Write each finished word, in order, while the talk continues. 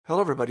Hello,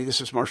 everybody. This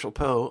is Marshall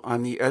Poe.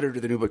 I'm the editor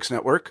of the New Books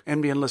Network.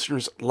 NBN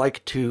listeners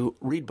like to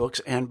read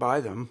books and buy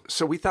them.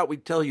 So we thought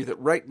we'd tell you that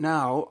right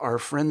now, our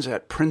friends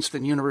at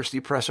Princeton University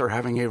Press are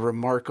having a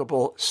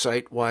remarkable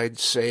site-wide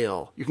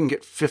sale. You can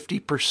get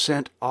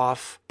 50%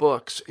 off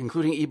books,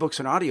 including ebooks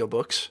and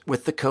audiobooks,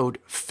 with the code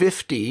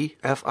 50,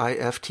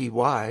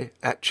 F-I-F-T-Y,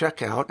 at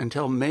checkout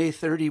until May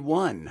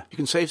 31. You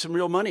can save some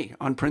real money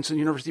on Princeton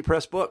University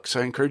Press books.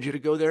 I encourage you to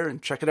go there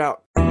and check it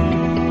out.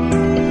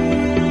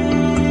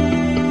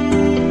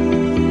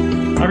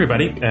 Hi,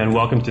 everybody, and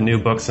welcome to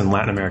New Books in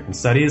Latin American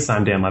Studies.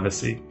 I'm Dan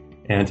Levacy,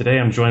 and today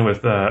I'm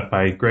joined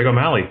by Greg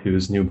O'Malley,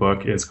 whose new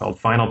book is called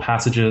Final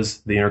Passages,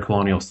 The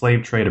Intercolonial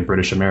Slave Trade of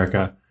British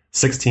America,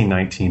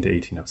 1619 to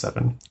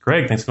 1807.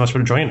 Greg, thanks so much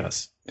for joining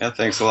us. Yeah,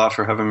 thanks a lot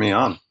for having me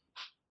on.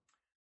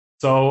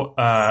 So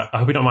I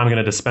hope you don't mind. I'm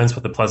going to dispense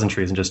with the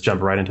pleasantries and just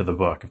jump right into the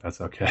book, if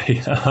that's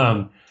okay.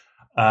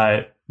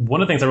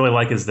 One of the things I really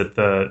like is that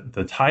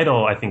the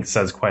title, I think,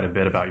 says quite a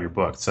bit about your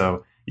book.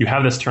 So you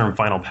have this term,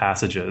 Final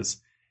Passages.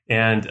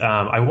 And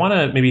I want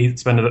to maybe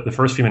spend the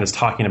first few minutes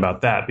talking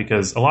about that,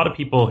 because a lot of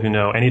people who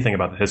know anything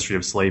about the history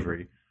of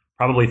slavery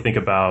probably think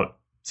about,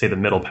 say, the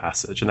Middle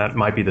Passage, and that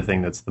might be the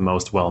thing that's the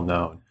most well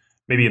known,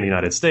 maybe in the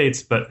United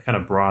States, but kind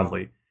of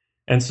broadly.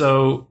 And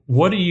so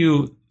what are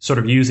you sort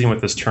of using with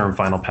this term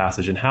Final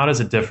Passage, and how does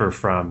it differ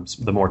from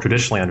the more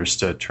traditionally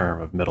understood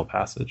term of Middle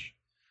Passage?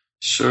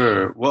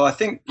 Sure. Well, I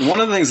think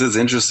one of the things that's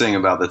interesting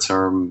about the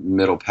term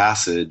Middle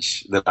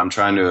Passage that I'm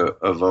trying to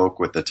evoke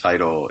with the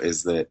title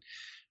is that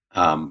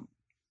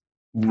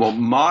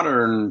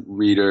modern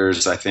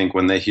readers, I think,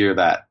 when they hear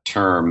that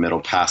term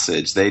Middle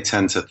Passage, they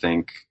tend to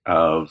think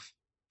of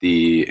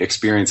the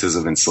experiences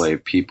of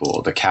enslaved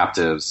people, the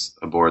captives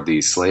aboard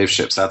these slave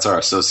ships. That's our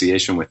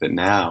association with it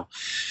now.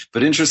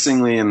 But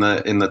interestingly, in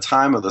the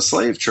time of the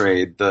slave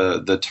trade,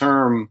 the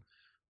term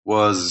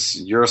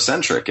was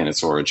Eurocentric in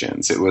its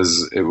origins. It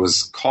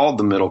was called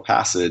the Middle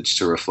Passage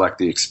to reflect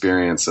the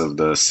experience of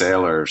the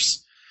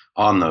sailors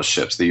on those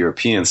ships, the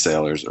European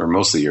sailors, or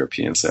mostly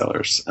European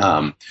sailors,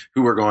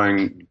 who were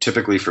going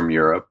typically from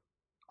Europe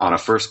on a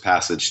first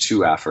passage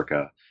to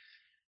Africa,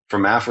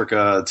 from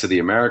Africa to the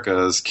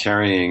Americas,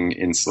 carrying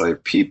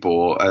enslaved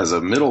people as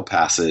a middle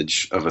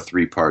passage of a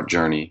three-part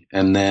journey,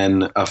 and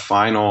then a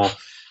final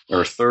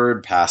or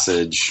third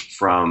passage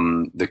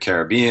from the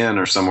Caribbean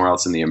or somewhere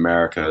else in the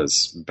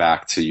Americas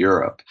back to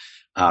Europe.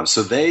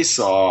 So they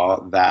saw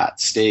that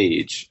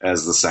stage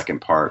as the second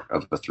part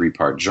of the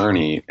three-part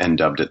journey and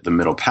dubbed it the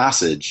Middle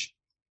Passage.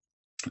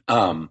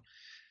 What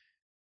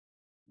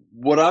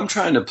I'm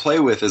trying to play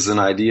with is an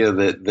idea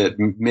that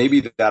maybe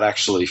that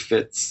actually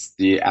fits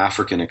the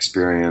African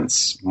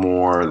experience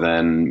more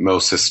than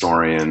most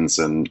historians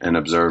and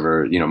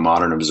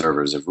modern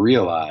observers have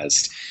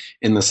realized,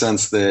 in the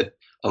sense that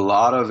a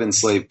lot of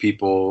enslaved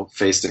people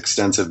faced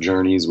extensive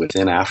journeys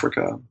within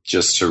Africa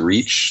just to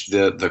reach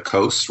the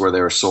coast where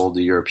they were sold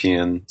to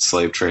European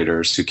slave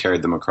traders who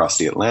carried them across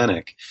the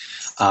Atlantic.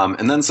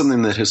 And then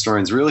something that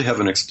historians really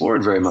haven't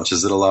explored very much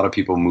is that a lot of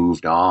people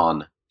moved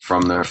on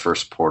from their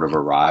first port of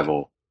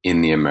arrival in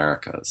the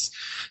Americas.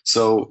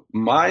 So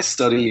my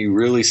study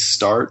really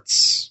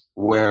starts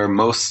where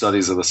most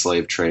studies of the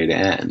slave trade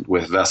end,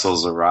 with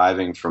vessels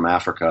arriving from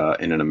Africa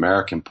in an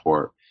American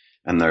port,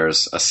 and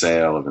there's a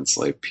sale of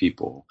enslaved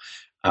people.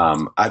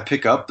 I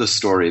pick up the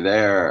story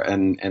there,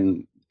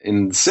 and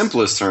in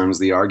simplest terms,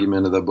 the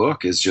argument of the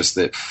book is just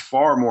that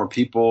far more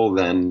people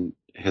than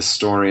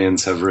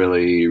historians have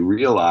really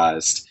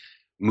realized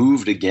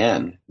moved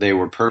again. They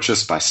were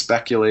purchased by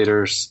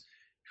speculators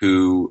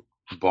who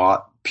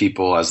bought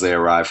people as they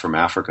arrived from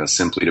Africa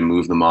simply to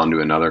move them on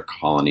to another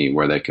colony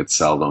where they could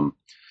sell them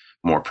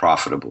more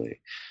profitably.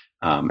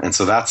 And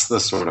so that's the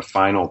sort of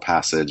final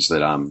passage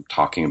that I'm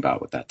talking about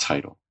with that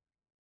title.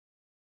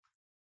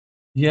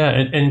 Yeah,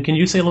 and can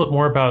you say a little bit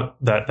more about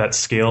that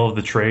scale of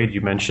the trade? You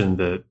mentioned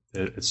that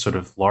it's sort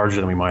of larger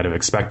than we might have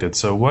expected.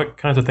 So what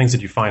kinds of things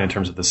did you find in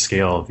terms of the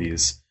scale of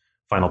these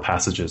final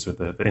passages with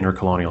the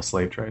intercolonial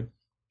slave trade?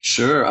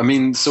 Sure. I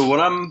mean, so what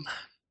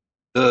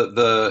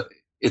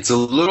it's a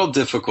little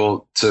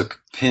difficult to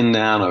pin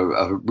down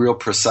a real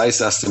precise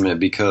estimate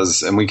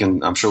because, and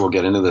I'm sure we'll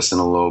get into this in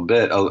a little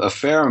bit, a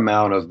fair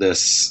amount of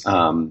this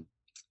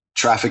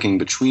trafficking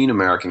between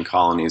American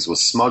colonies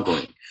was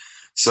smuggling.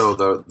 So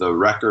the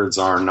records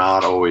are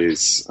not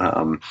always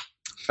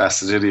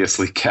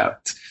fastidiously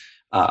kept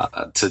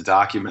to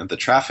document the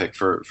traffic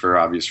for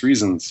obvious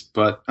reasons.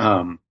 But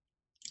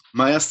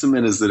my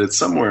estimate is that it's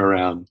somewhere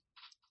around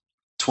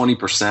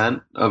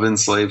 20% of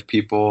enslaved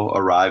people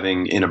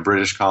arriving in a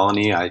British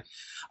colony. I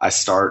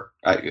start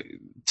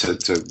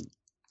to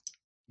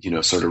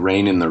sort of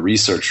rein in the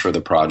research for the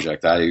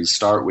project. I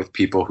start with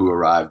people who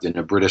arrived in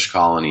a British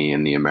colony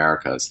in the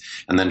Americas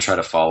and then try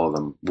to follow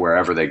them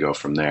wherever they go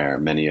from there.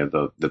 Many of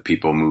the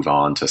people move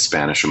on to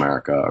Spanish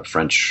America or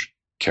French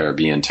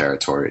Caribbean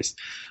territories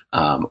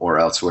or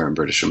elsewhere in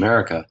British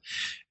America.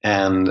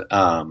 And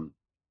that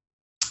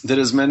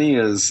as many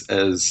as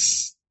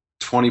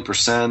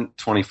 20%,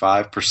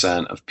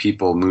 25% of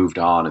people moved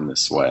on in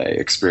this way,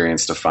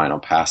 experienced a final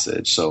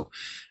passage. So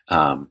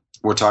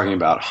we're talking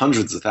about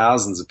hundreds of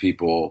thousands of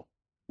people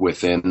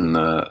within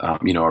the,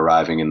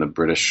 arriving in the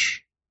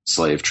British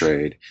slave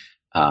trade,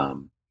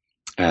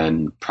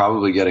 and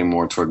probably getting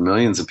more toward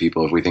millions of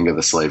people if we think of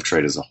the slave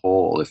trade as a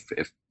whole,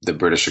 if the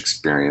British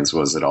experience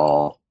was at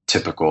all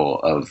typical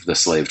of the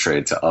slave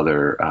trade to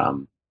other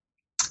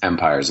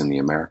empires in the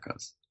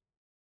Americas.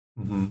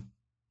 Mm-hmm.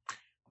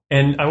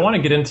 And I want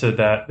to get into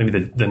that,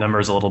 maybe the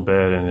numbers a little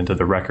bit and into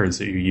the records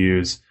that you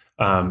use.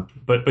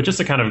 But just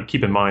to kind of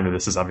keep in mind that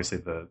this is obviously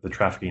the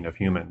trafficking of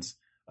humans.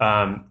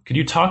 Could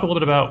you talk a little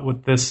bit about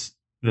what this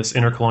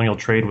intercolonial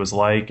trade was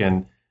like,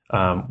 and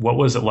what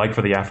was it like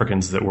for the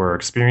Africans that were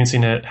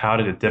experiencing it? How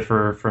did it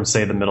differ from,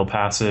 say, the Middle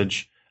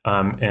Passage?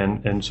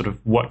 And sort of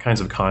what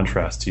kinds of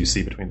contrasts do you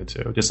see between the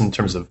two, just in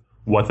terms of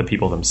what the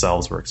people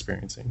themselves were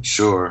experiencing?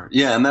 Sure.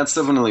 Yeah, and that's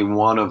definitely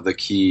one of the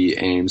key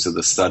aims of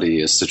the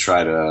study, is to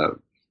try to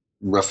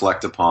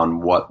reflect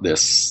upon what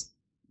this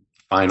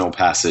final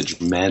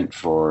passage meant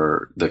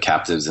for the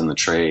captives in the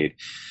trade,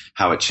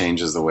 how it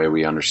changes the way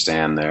we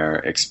understand their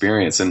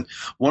experience. And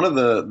one of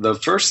the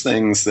first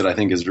things that I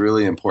think is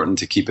really important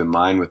to keep in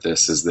mind with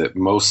this is that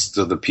most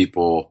of the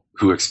people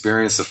who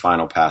experienced the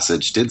final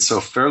passage did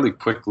so fairly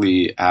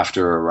quickly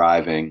after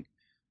arriving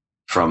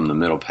from the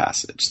Middle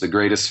Passage. The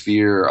greatest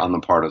fear on the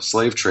part of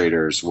slave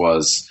traders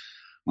was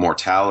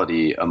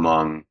mortality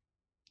among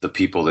the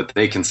people that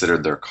they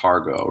considered their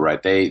cargo,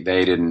 right? They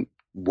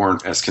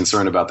weren't as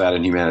concerned about that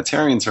in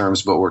humanitarian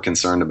terms, but were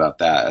concerned about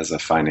that as a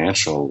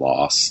financial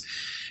loss.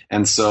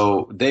 And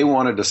so they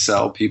wanted to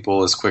sell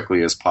people as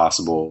quickly as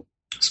possible.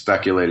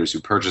 Speculators who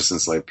purchased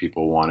enslaved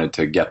people wanted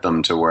to get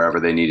them to wherever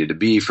they needed to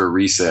be for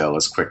resale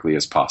as quickly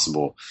as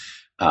possible,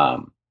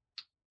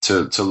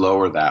 to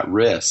lower that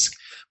risk.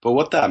 But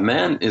what that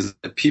meant is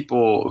that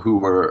people who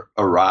were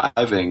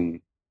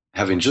arriving,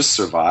 having just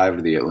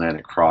survived the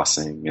Atlantic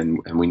crossing,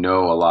 and we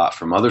know a lot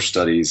from other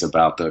studies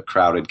about the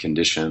crowded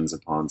conditions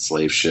upon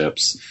slave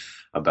ships,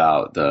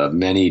 about the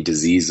many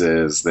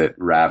diseases that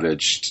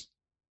ravaged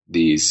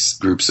these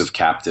groups of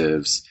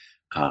captives,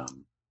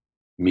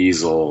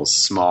 measles,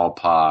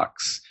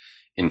 smallpox,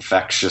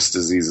 infectious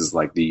diseases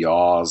like the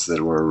yaws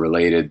that were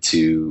related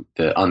to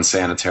the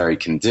unsanitary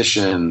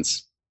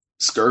conditions,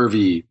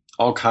 scurvy,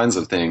 all kinds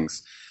of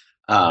things.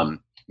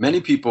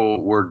 Many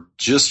people were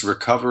just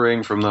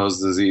recovering from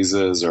those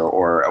diseases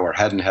or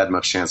hadn't had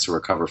much chance to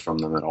recover from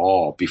them at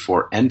all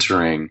before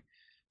entering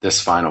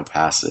this final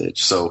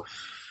passage. So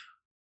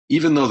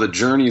even though the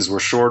journeys were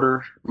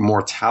shorter,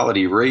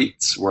 mortality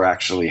rates were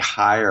actually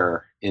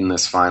higher in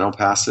this final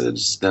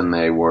passage than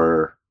they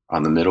were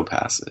on the Middle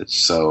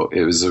Passage. So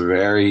it was a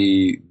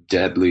very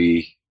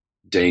deadly,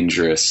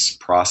 dangerous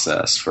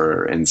process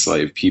for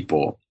enslaved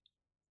people.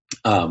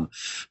 But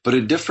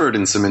it differed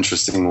in some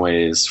interesting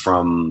ways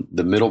from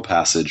the Middle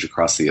Passage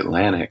across the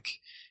Atlantic,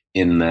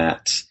 in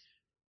that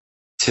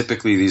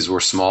typically these were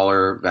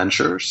smaller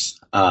ventures,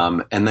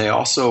 and they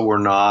also were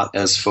not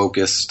as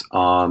focused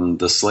on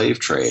the slave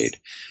trade.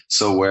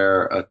 So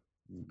where a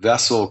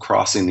vessel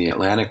crossing the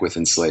Atlantic with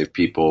enslaved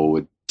people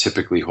would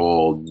typically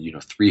hold,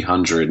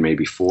 300,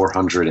 maybe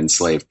 400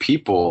 enslaved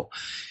people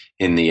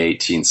in the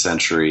 18th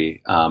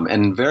century,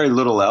 and very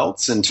little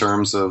else in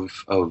terms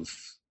of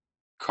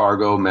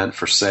cargo meant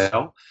for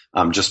sale,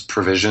 just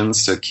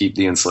provisions to keep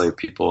the enslaved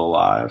people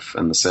alive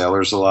and the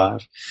sailors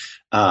alive.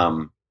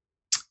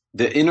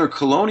 The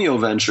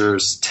intercolonial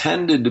ventures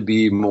tended to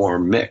be more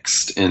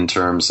mixed in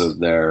terms of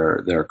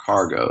their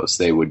cargoes.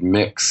 They would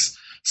mix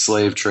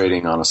slave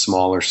trading on a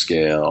smaller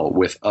scale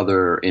with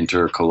other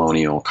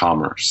intercolonial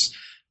commerce.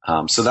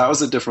 So that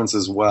was a difference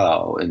as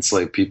well.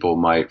 Enslaved people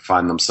might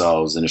find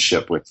themselves in a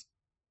ship with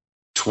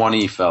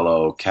 20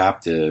 fellow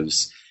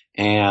captives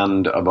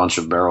and a bunch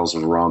of barrels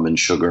of rum and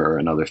sugar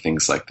and other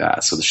things like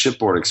that. So the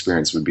shipboard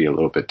experience would be a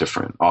little bit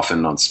different,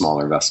 often on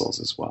smaller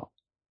vessels as well.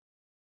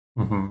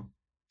 Mm-hmm.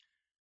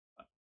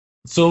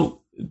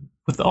 So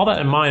with all that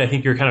in mind, I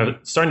think you're kind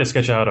of starting to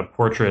sketch out a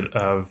portrait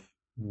of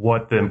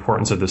what the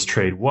importance of this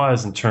trade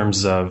was in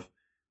terms of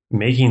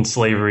making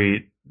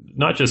slavery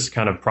not just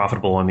kind of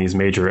profitable in these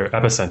major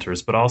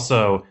epicenters, but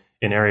also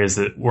in areas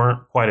that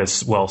weren't quite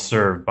as well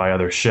served by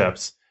other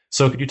ships.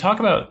 So could you talk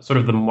about sort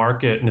of the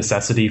market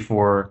necessity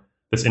for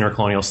this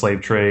intercolonial slave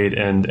trade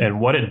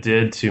and what it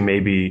did to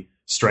maybe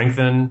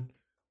strengthen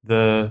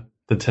the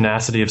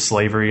tenacity of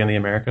slavery in the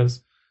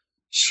Americas?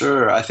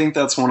 Sure. I think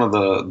that's one of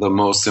the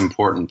most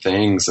important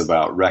things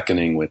about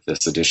reckoning with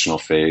this additional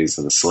phase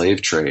of the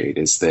slave trade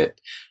is that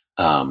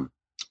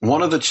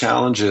one of the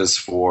challenges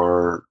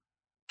for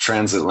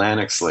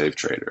transatlantic slave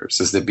traders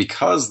is that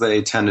because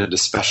they tended to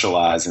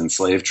specialize in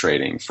slave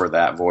trading for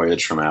that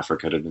voyage from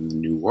Africa to the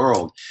New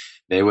World,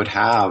 they would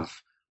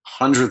have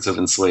hundreds of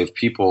enslaved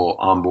people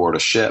on board a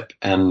ship,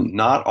 and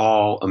not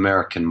all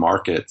American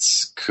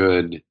markets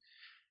could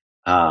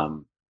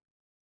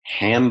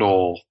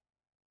handle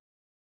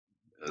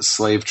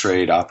slave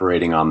trade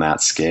operating on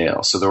that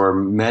scale. So there were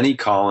many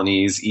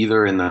colonies,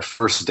 either in the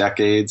first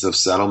decades of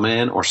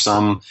settlement or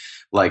some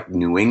like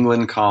New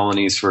England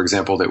colonies, for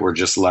example, that were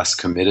just less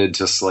committed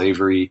to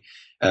slavery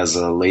as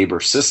a labor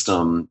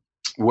system,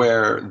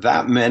 where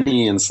that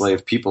many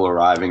enslaved people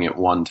arriving at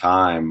one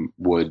time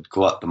would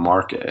glut the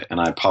market. And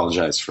I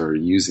apologize for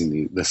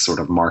using this sort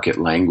of market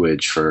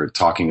language for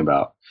talking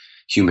about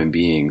human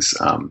beings.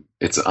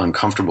 It's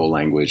uncomfortable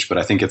language, but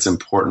I think it's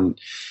important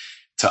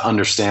to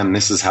understand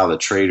this is how the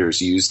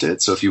traders used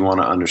it. So if you want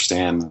to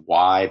understand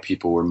why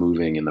people were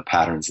moving in the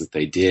patterns that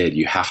they did,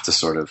 you have to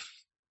sort of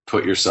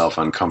put yourself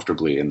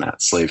uncomfortably in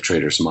that slave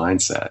trader's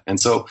mindset. And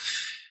so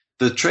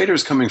the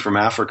traders coming from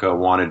Africa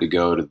wanted to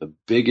go to the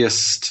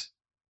biggest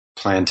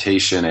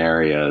plantation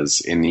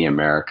areas in the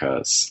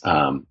Americas,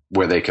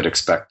 where they could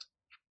expect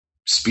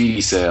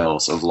speedy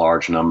sales of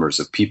large numbers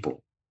of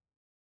people.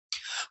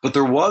 But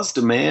there was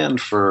demand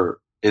for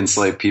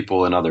enslaved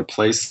people in other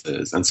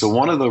places. And so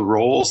one of the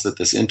roles that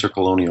this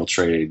intercolonial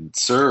trade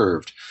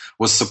served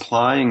was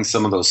supplying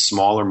some of those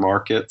smaller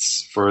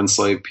markets for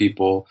enslaved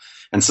people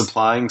and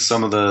supplying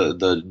some of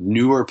the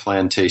newer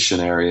plantation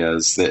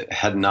areas that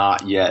had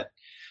not yet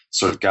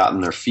sort of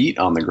gotten their feet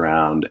on the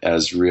ground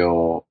as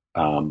real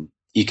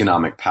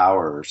economic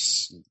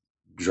powers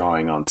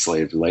drawing on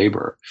slave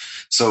labor.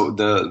 So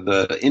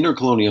the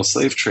intercolonial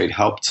slave trade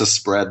helped to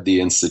spread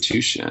the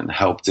institution,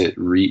 helped it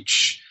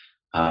reach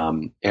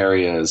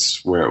areas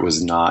where it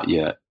was not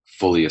yet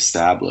fully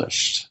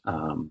established,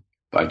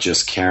 by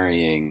just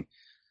carrying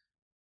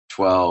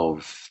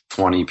 12,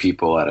 20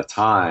 people at a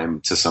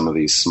time to some of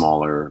these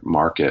smaller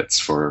markets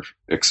for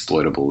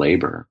exploitable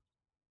labor.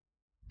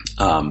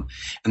 And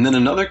then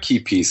another key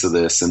piece of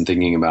this, and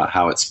thinking about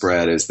how it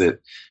spread, is that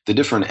the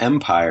different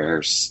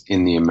empires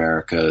in the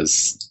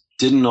Americas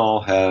didn't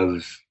all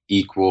have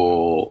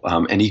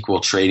an equal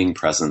trading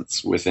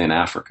presence within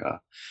Africa.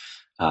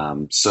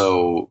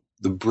 So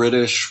the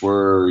British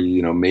were,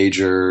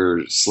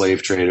 major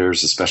slave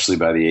traders, especially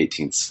by the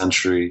 18th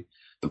century.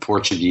 The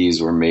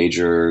Portuguese were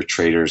major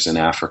traders in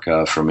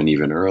Africa from an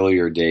even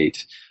earlier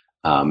date,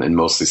 and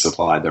mostly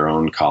supplied their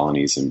own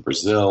colonies in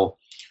Brazil.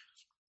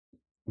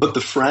 But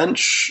the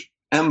French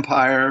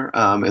Empire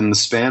and the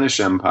Spanish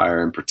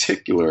Empire in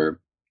particular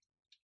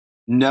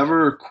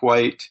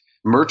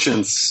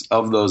merchants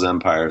of those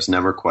empires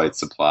never quite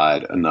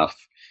supplied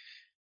enough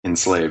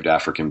enslaved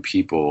African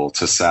people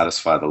to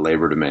satisfy the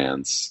labor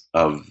demands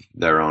of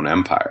their own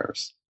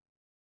empires.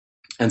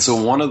 And so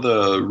one of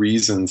the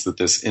reasons that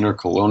this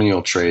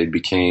intercolonial trade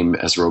became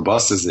as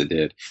robust as it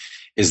did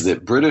is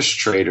that British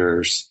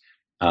traders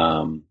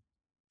and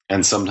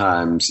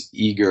sometimes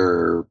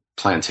eager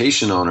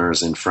plantation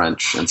owners in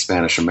French and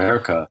Spanish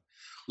America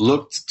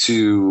looked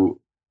to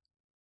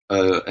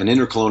an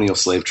intercolonial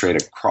slave trade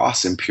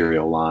across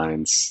imperial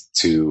lines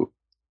to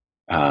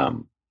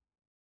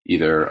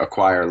either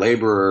acquire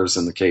laborers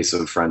in the case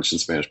of French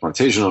and Spanish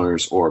plantation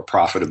owners, or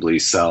profitably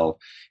sell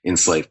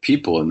enslaved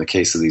people in the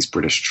case of these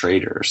British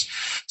traders.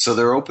 So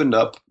there opened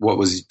up what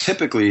was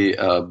typically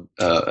an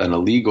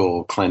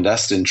illegal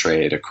clandestine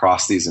trade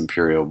across these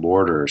imperial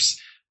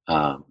borders,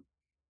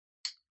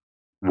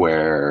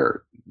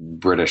 where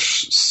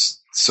British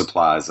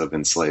supplies of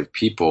enslaved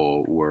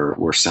people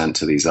were sent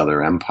to these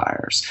other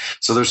empires.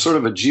 So there's sort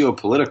of a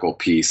geopolitical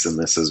piece in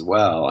this as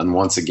well. And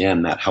once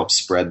again, that helps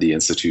spread the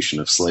institution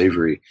of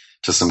slavery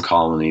to some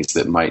colonies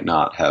that might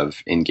not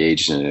have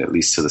engaged in it, at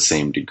least to the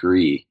same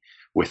degree,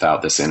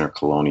 without this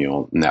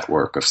intercolonial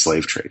network of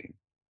slave trading.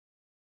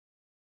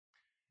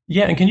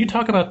 Yeah, and can you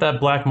talk about that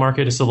black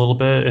market just a little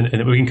bit?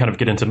 And we can kind of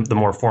get into the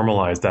more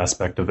formalized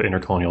aspect of the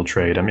intercolonial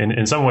trade. I mean,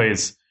 in some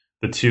ways,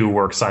 the two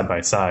work side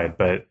by side,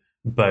 but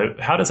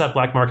how does that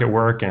black market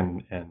work?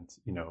 And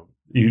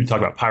you talk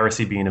about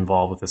piracy being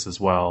involved with this as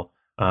well.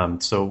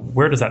 So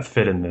where does that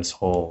fit in this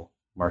whole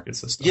market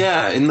system?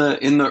 Yeah, in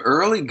the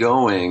early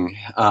going,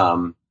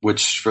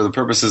 which for the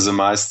purposes of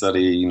my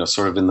study,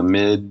 sort of in the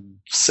mid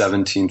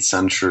 17th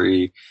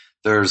century,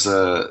 there's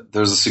a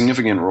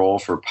significant role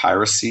for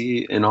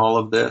piracy in all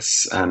of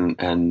this,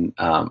 and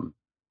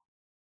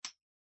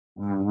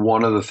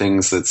one of the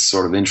things that's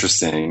sort of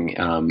interesting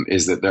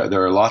is that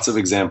there are lots of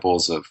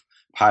examples of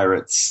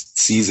pirates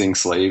seizing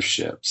slave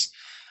ships.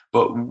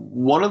 But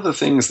one of the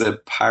things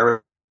that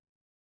pirates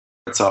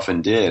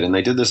often did, and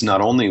they did this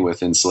not only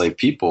with enslaved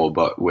people,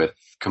 but with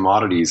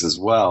commodities as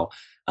well,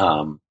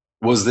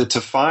 was that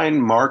to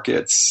find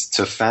markets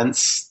to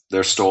fence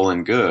their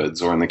stolen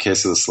goods, or in the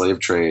case of the slave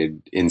trade,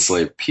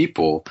 enslaved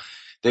people,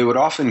 they would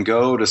often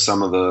go to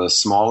some of the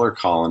smaller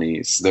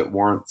colonies that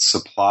weren't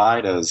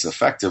supplied as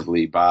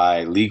effectively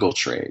by legal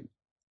trade,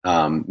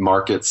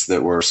 markets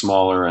that were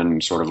smaller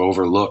and sort of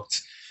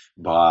overlooked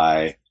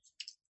by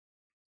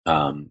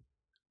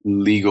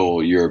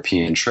legal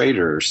European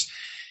traders,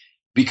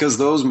 because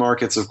those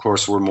markets, of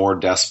course, were more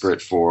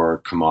desperate for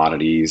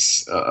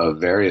commodities of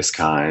various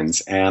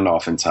kinds, and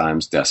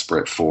oftentimes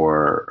desperate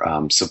for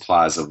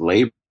supplies of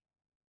labor.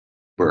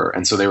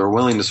 And so they were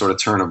willing to sort of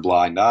turn a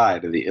blind eye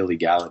to the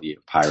illegality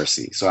of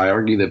piracy. So I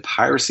argue that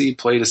piracy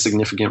played a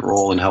significant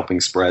role in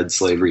helping spread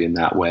slavery in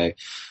that way.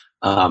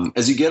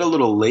 As you get a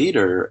little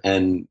later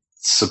and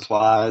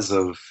supplies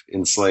of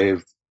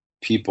enslaved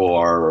people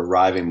are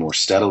arriving more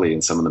steadily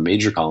in some of the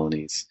major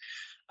colonies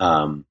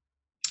of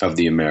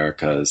the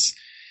Americas,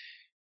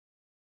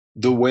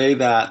 the way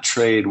that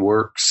trade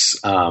works,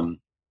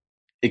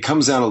 it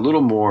comes down a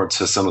little more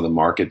to some of the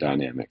market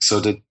dynamics.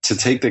 So to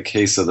take the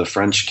case of the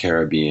French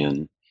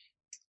Caribbean,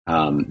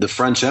 the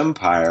French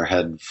Empire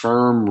had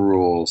firm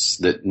rules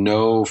that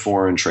no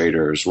foreign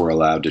traders were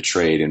allowed to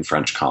trade in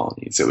French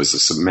colonies. It was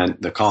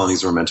the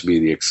colonies were meant to be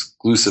the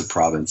exclusive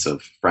province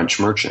of French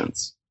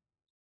merchants.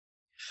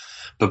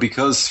 But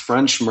because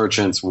French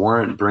merchants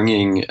weren't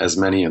bringing as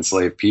many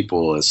enslaved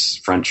people as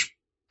French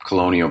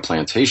colonial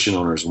plantation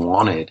owners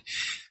wanted,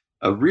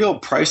 a real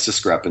price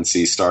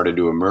discrepancy started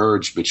to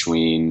emerge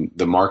between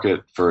the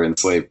market for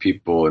enslaved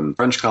people in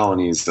French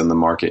colonies and the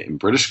market in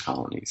British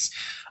colonies.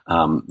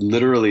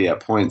 Literally at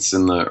points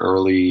in the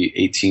early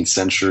 18th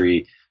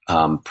century,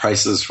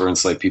 prices for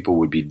enslaved people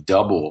would be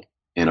double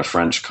in a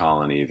French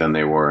colony than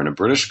they were in a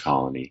British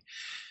colony.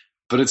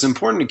 But it's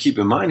important to keep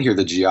in mind here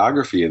the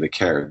geography of the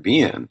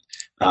Caribbean.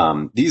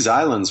 These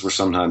islands were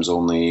sometimes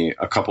only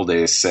a couple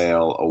days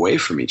sail away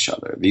from each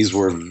other. These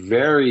were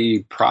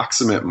very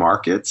proximate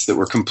markets that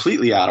were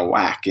completely out of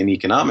whack in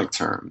economic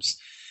terms.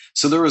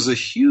 So there was a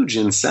huge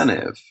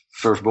incentive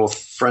for both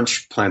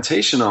French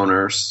plantation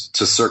owners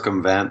to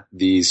circumvent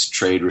these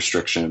trade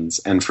restrictions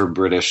and for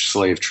British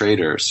slave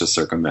traders to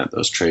circumvent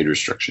those trade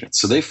restrictions.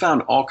 So they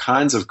found all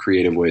kinds of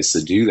creative ways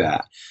to do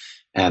that.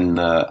 And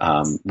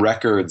the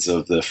records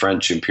of the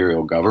French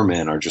imperial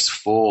government are just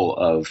full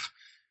of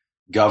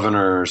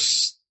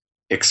governors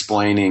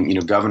explaining,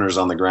 governors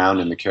on the ground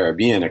in the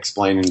Caribbean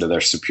explaining to their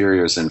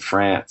superiors in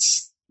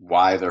France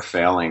why they're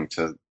failing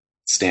to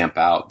stamp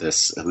out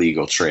this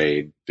illegal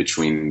trade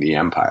between the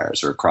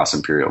empires or across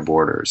imperial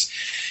borders.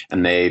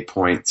 And they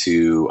point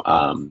to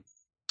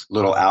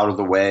little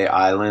out-of-the-way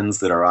islands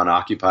that are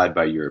unoccupied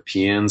by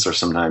Europeans or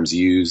sometimes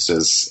used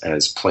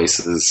as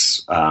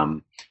places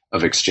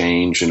of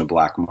exchange in a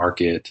black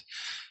market,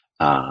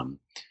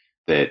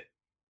 that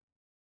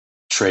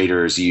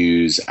traders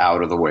use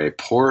out-of-the-way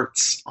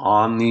ports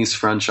on these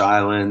French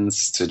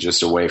islands to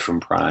just away from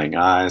prying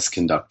eyes,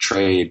 conduct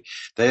trade.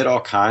 They had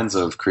all kinds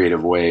of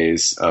creative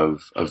ways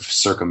of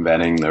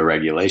circumventing the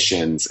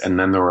regulations. And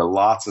then there were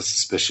lots of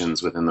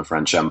suspicions within the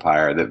French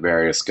Empire that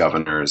various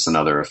governors and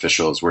other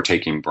officials were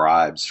taking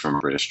bribes from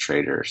British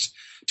traders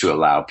to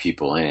allow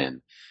people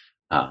in.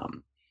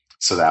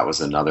 So that was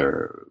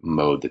another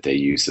mode that they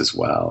used as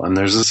well. And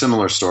there's a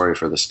similar story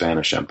for the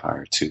Spanish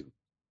Empire, too.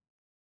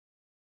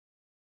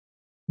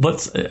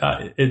 There's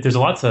a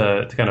lot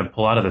to kind of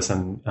pull out of this,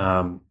 and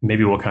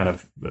maybe we'll kind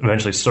of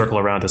eventually circle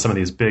around to some of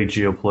these big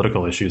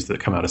geopolitical issues that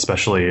come out,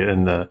 especially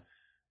in the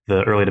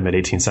early to mid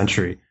 18th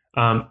century.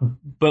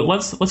 But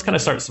let's kind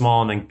of start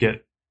small and then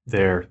get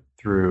there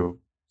through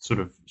sort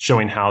of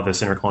showing how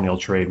this intercolonial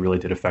trade really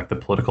did affect the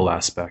political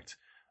aspect,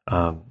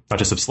 not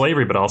just of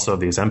slavery, but also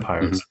of these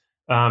empires.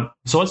 Mm-hmm.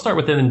 So let's start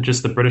within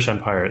just the British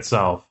Empire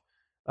itself.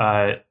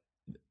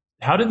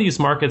 How did these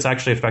markets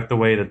actually affect the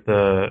way that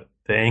the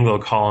Anglo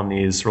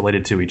colonies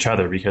related to each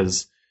other?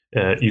 Because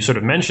you sort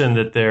of mentioned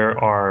that there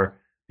are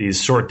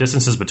these short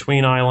distances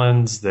between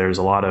islands. There's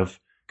a lot of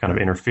kind of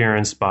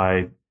interference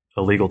by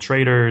illegal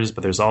traders,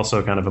 but there's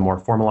also kind of a more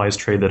formalized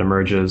trade that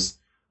emerges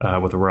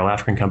with the Royal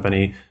African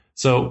Company.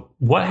 So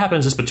what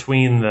happens just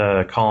between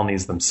the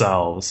colonies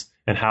themselves,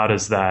 and how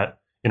does that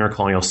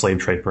intercolonial slave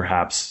trade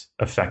perhaps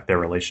affect their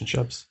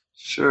relationships?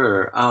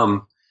 Sure.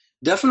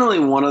 Definitely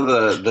one of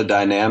the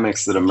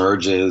dynamics that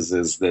emerges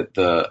is that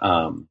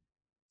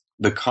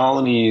the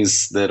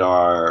colonies that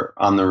are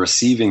on the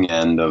receiving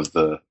end of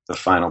the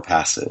final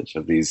passage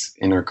of these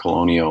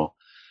intercolonial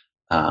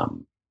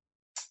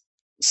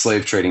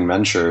slave trading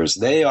ventures,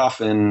 they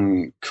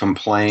often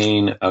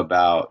complain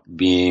about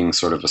being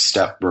sort of a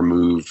step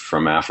removed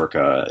from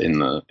Africa in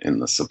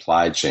the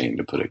supply chain,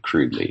 to put it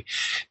crudely.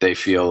 They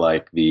feel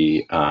like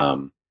the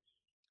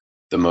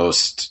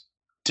most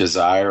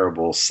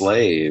desirable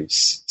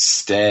slaves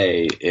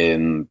stay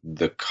in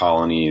the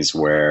colonies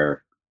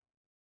where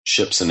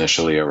ships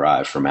initially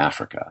arrive from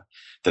Africa,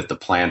 that the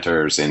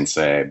planters in,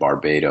 say,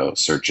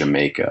 Barbados or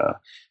Jamaica,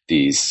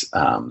 these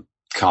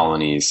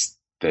colonies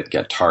that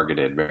get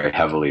targeted very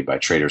heavily by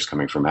traders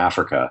coming from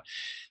Africa,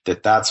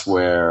 that's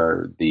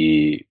where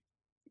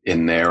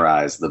in their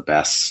eyes, the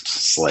best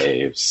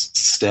slaves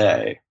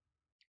stay.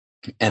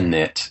 And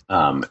that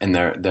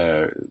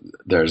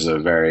there's a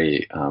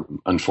very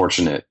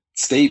unfortunate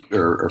state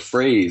or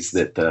phrase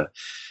that the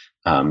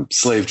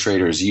slave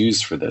traders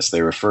use for this.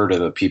 They refer to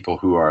the people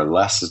who are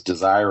less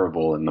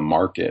desirable in the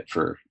market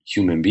for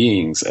human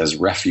beings as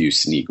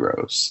refuse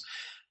Negroes.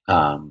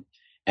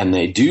 And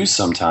they do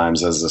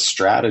sometimes, as a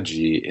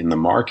strategy in the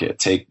market,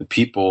 take the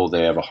people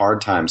they have a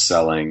hard time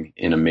selling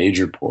in a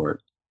major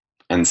port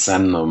and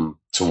send them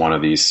to one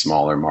of these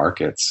smaller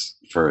markets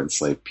for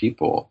enslaved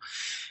people.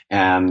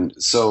 And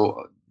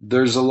so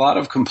there's a lot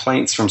of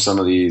complaints from some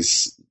of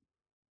these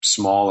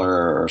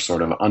smaller or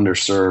sort of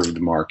underserved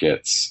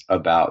markets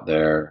about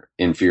their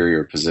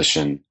inferior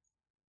position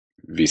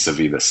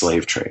vis-a-vis the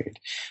slave trade,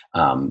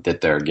 that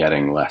they're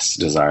getting less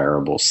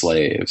desirable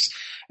slaves.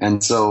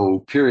 And so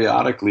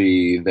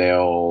periodically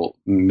they'll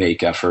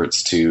make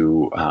efforts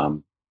to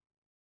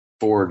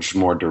forged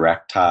more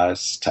direct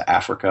ties to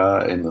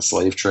Africa in the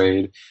slave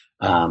trade.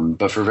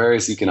 But for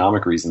various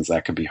economic reasons,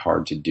 that could be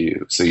hard to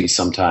do. So you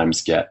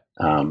sometimes get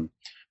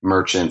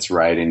merchants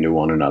writing to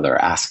one another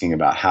asking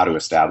about how to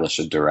establish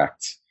a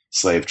direct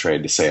slave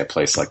trade to, say, a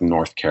place like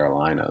North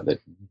Carolina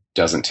that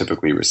doesn't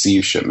typically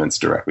receive shipments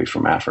directly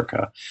from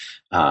Africa.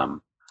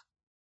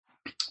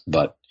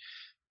 But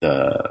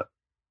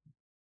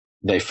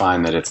they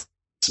find that it's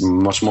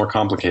much more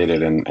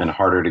complicated and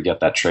harder to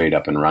get that trade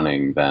up and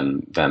running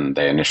than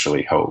they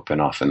initially hope. And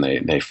often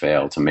they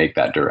fail to make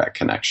that direct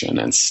connection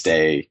and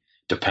stay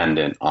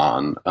dependent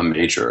on a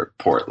major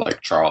port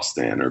like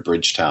Charleston or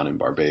Bridgetown in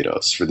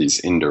Barbados for these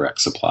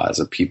indirect supplies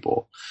of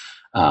people.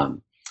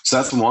 So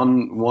that's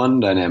one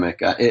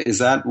dynamic. Is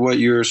that what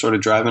you're sort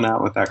of driving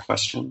at with that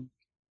question?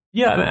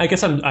 Yeah, I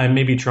guess I'm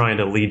maybe trying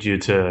to lead you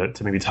to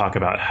maybe talk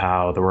about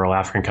how the Royal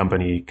African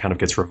Company kind of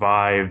gets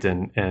revived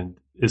and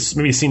is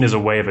maybe seen as a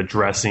way of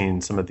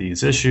addressing some of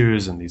these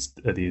issues and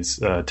these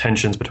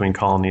tensions between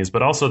colonies,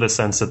 but also the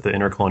sense that the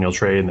intercolonial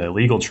trade and the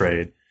illegal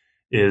trade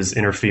is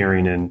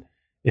interfering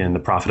in the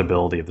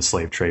profitability of the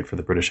slave trade for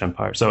the British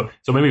Empire. So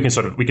maybe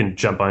we can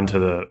jump onto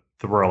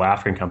the Royal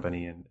African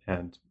Company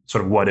and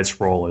sort of what its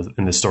role is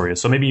in this story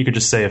is. So maybe you could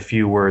just say a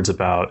few words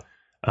about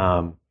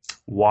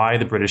why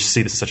the British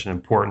see this as such an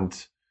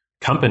important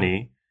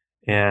company,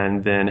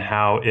 and then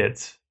how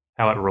it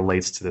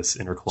relates to this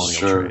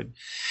intercolonial trade.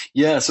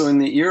 Yeah, so in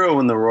the era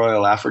when the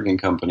Royal African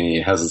Company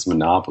has its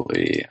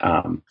monopoly,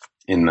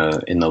 in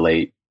the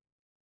late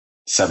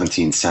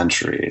 17th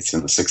century, it's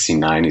in the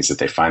 1690s that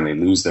they finally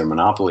lose their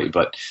monopoly.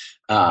 But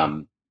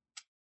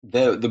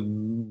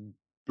the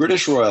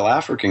British Royal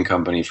African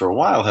Company for a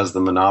while has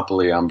the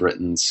monopoly on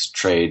Britain's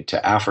trade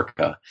to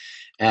Africa.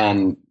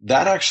 And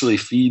that actually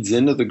feeds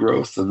into the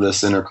growth of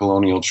this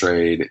intercolonial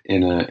trade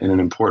in an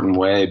important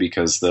way,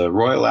 because the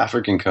Royal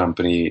African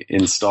Company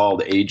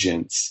installed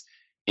agents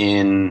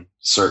in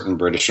certain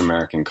British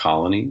American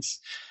colonies.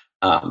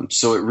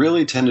 So it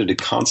really tended to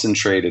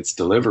concentrate its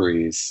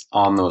deliveries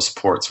on those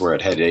ports where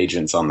it had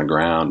agents on the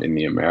ground in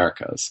the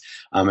Americas.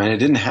 And it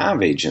didn't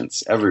have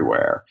agents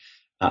everywhere.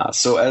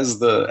 So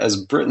as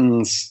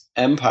Britain's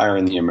empire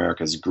in the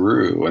Americas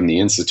grew and the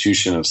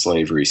institution of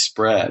slavery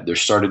spread, there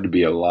started to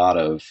be a lot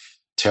of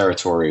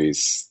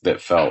territories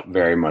that felt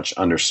very much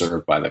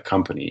underserved by the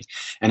company.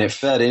 And it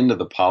fed into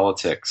the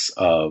politics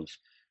of,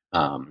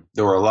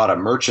 there were a lot of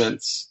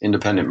merchants,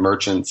 independent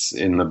merchants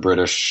in the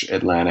British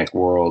Atlantic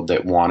world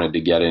that wanted to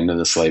get into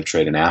the slave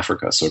trade in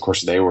Africa. So of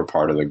course they were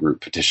part of the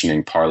group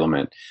petitioning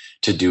Parliament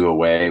to do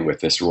away with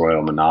this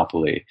royal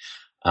monopoly.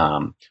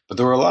 But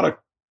there were a lot of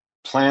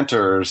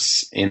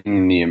planters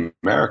in the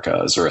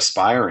Americas, or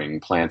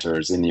aspiring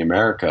planters in the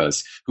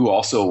Americas, who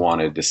also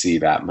wanted to see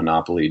that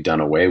monopoly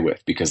done away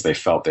with because they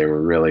felt they were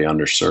really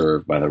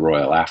underserved by the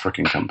Royal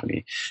African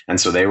Company. And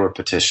so they were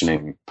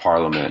petitioning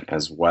Parliament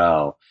as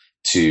well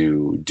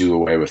to do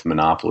away with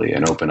monopoly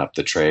and open up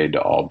the trade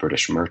to all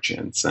British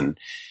merchants. And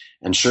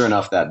sure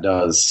enough, that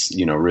does,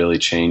 really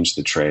change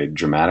the trade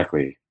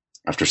dramatically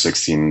after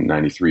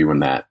 1693 when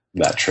that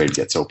trade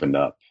gets opened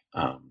up.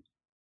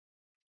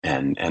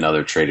 And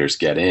other traders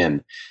get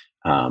in.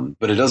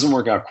 But it doesn't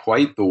work out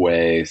quite the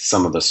way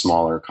some of the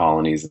smaller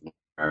colonies in the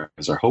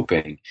Americas are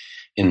hoping,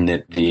 in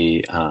that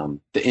the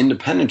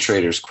independent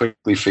traders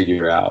quickly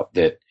figure out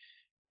that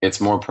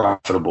it's more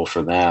profitable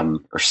for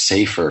them, or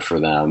safer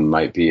for them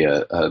might be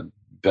a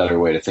better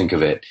way to think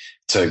of it,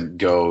 to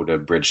go to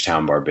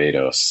Bridgetown,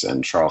 Barbados,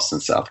 and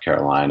Charleston, South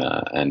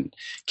Carolina, and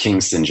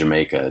Kingston,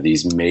 Jamaica,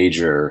 these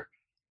major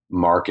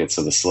markets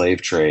of the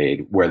slave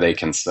trade where they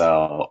can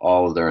sell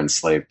all of their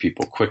enslaved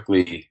people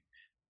quickly,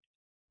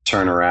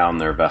 turn around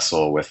their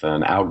vessel with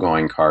an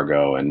outgoing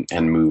cargo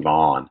and move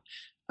on.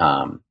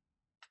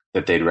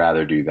 That they'd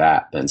rather do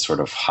that than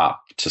sort of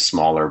hop to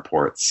smaller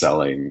ports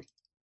selling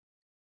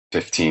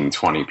 15,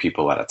 20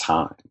 people at a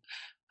time.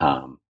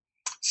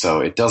 So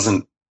it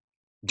doesn't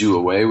do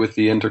away with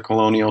the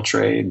intercolonial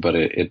trade, but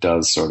it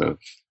does sort of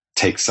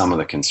take some of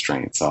the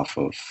constraints off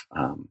of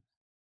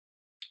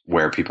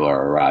where people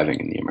are arriving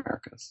in the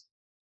Americas.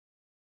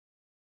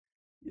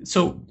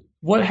 So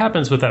what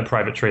happens with that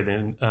private trade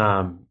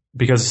then?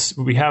 Because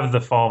we have the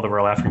fall of the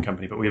Royal African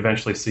Company, but we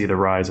eventually see the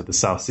rise of the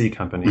South Sea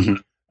Company.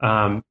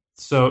 Mm-hmm.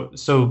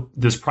 So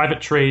does private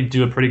trade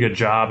do a pretty good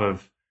job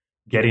of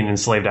getting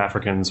enslaved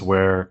Africans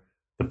where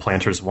the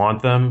planters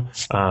want them?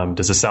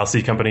 Does the South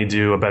Sea Company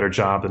do a better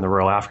job than the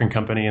Royal African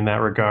Company in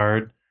that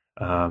regard?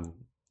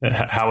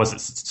 How is it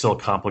still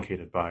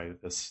complicated by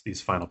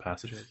these final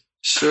passages?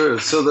 Sure.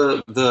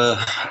 So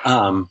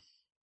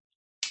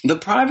the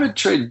private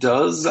trade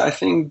does, I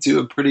think, do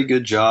a pretty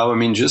good job. I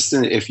mean,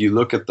 if you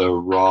look at the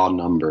raw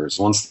numbers,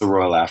 once the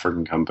Royal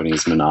African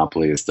Company's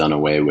monopoly is done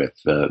away with,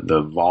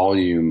 the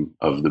volume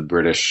of the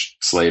British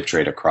slave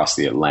trade across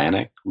the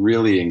Atlantic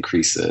really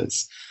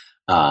increases.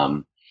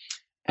 And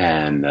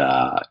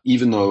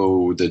even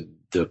though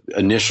the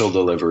initial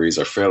deliveries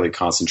are fairly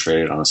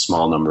concentrated on a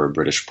small number of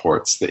British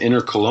ports, the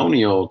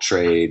intercolonial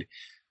trade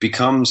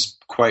becomes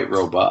quite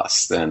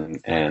robust,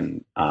 and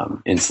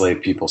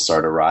enslaved people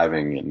start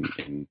arriving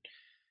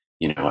in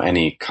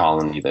any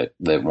colony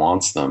that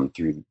wants them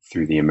through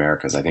the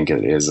Americas. I think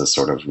it is a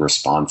sort of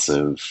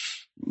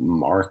responsive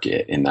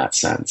market in that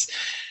sense.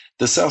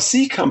 The South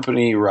Sea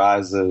Company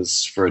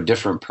rises for a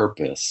different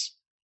purpose,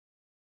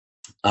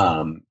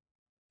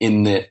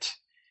 in that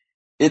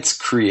it's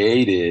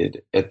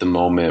created at the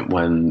moment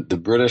when the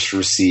British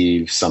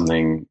receive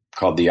something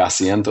called the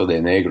Asiento de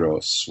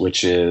Negros,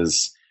 which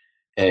is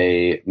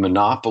a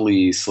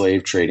monopoly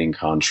slave trading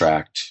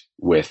contract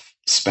with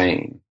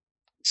Spain.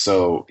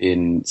 So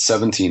in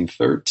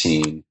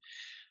 1713,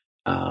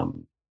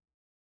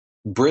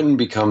 Britain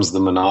becomes the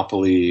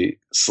monopoly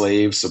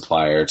slave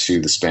supplier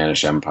to the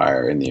Spanish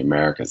Empire in the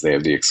Americas. They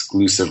have the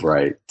exclusive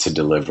right to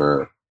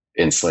deliver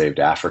enslaved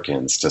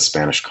Africans to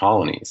Spanish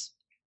colonies.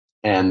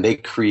 And they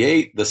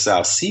create the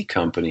South Sea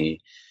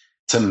Company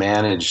to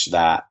manage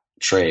that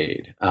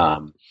trade.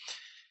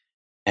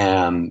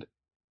 And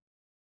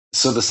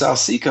so the South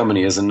Sea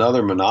Company is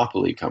another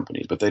monopoly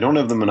company, but they don't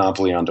have the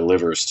monopoly on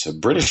deliveries to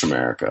British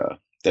America.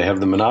 They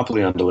have the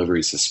monopoly on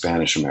deliveries to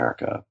Spanish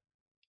America.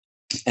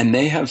 And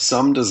they have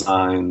some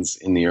designs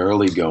in the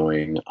early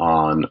going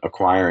on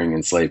acquiring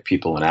enslaved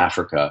people in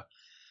Africa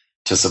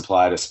to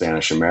supply to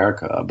Spanish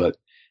America. But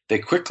they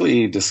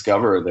quickly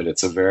discover that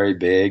it's a very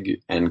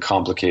big and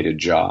complicated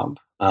job.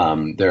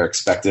 They're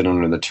expected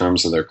under the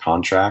terms of their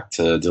contract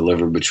to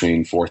deliver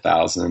between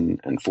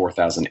 4,000 and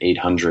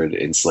 4,800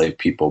 enslaved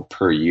people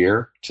per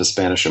year to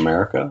Spanish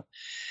America.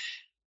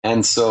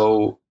 And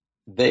so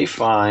they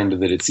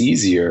find that it's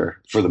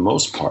easier, for the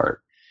most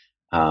part,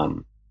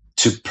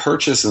 to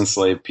purchase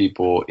enslaved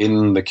people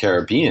in the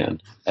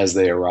Caribbean as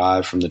they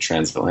arrive from the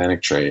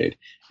transatlantic trade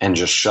and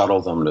just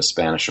shuttle them to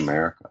Spanish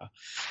America.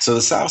 So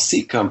the South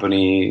Sea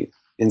Company,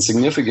 in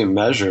significant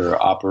measure,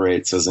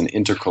 operates as an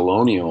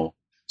intercolonial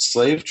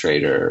slave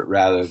trader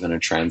rather than a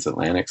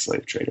transatlantic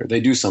slave trader.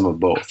 They do some of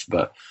both,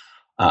 but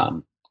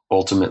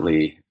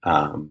ultimately,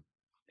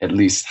 at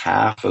least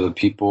half of the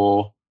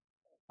people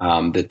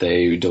that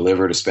they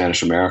deliver to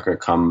Spanish America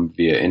come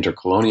via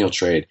intercolonial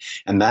trade,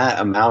 and that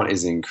amount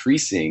is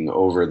increasing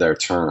over their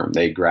term.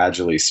 They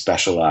gradually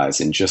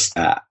specialize in just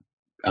that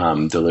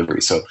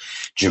delivery. So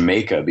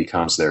Jamaica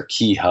becomes their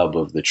key hub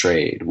of the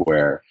trade,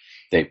 where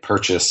they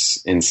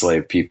purchase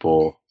enslaved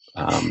people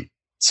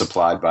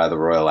supplied by the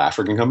Royal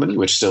African Company,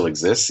 which still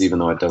exists, even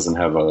though it doesn't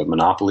have a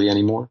monopoly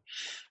anymore,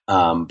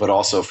 but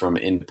also from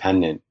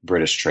independent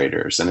British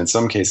traders, and in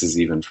some cases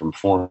even from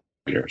foreign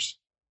traders,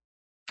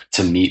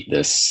 to meet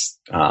this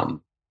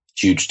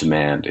huge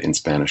demand in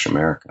Spanish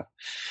America.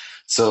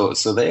 So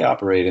they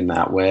operate in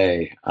that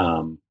way,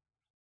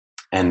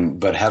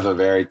 but have a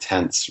very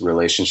tense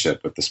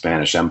relationship with the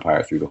Spanish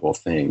Empire through the whole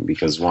thing,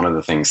 because one of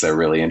the things they're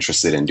really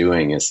interested in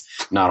doing is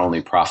not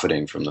only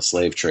profiting from the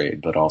slave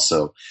trade, but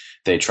also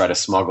they try to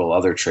smuggle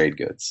other trade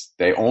goods.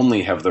 They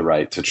only have the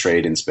right to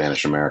trade in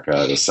Spanish America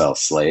to sell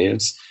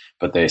slaves,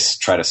 but they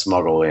try to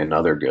smuggle in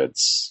other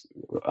goods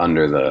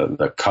under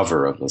the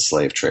cover of the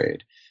slave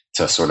trade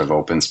to sort of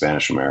open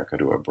Spanish America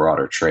to a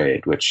broader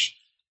trade, which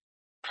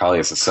probably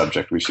is a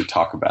subject we should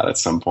talk about at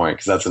some point,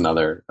 because that's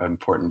another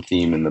important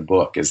theme in the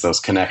book, is those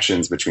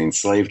connections between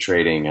slave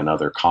trading and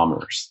other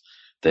commerce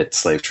that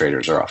slave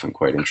traders are often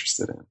quite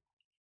interested in.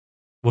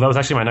 Well, that was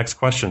actually my next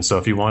question. So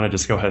if you want to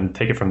just go ahead and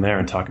take it from there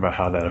and talk about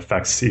how that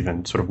affects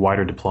even sort of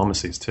wider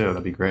diplomacies too,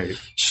 that'd be great.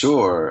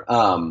 Sure.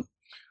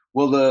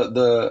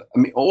 Well,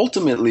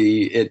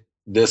 ultimately,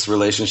 this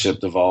relationship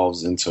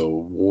devolves into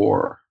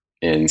war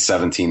in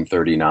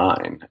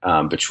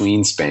 1739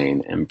 between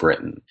Spain and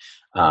Britain.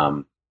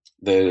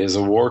 There is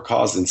a war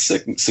caused in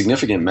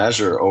significant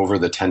measure over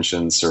the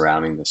tensions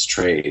surrounding this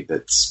trade,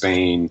 that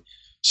Spain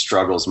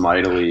struggles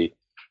mightily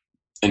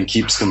and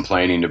keeps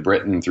complaining to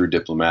Britain through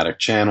diplomatic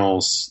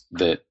channels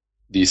that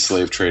these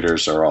slave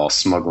traders are all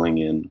smuggling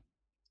in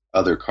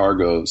other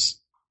cargoes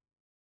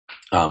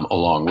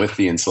along with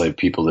the enslaved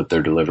people that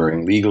they're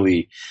delivering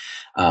legally.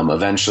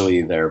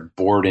 Eventually, they're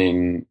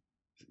boarding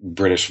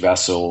British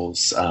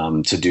vessels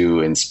to do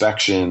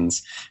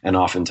inspections, and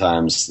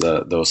oftentimes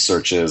those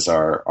searches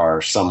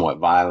are somewhat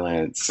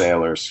violent.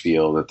 Sailors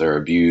feel that they're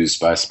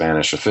abused by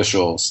Spanish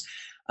officials.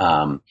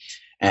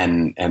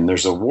 And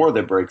there's a war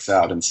that breaks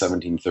out in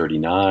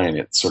 1739.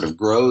 It sort of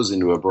grows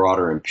into a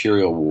broader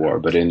imperial war,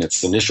 but in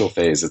its initial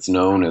phase, it's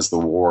known as the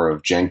War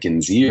of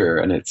Jenkins' Ear,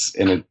 and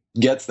it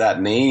gets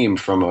that name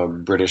from a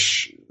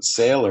British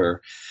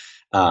sailor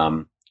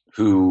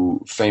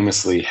who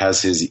famously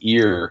has his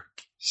ear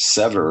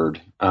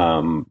severed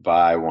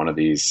by one of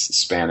these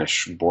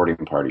Spanish boarding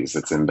parties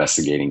that's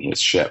investigating his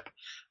ship.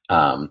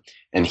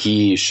 And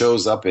he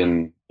shows up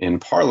in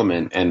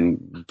Parliament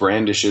and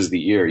brandishes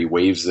the ear. He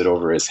waves it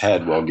over his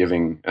head while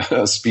giving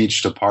a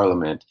speech to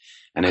Parliament,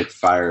 and it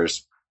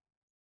fires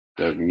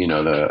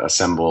the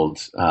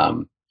assembled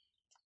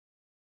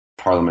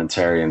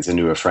parliamentarians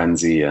into a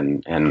frenzy,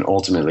 and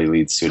ultimately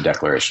leads to a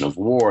declaration of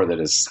war that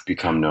has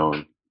become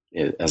known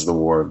as the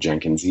War of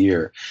Jenkins'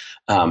 Ear.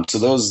 So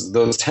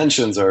those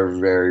tensions are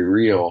very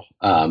real,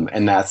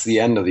 and that's the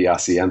end of the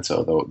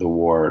Asiento. The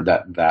war,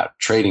 that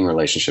trading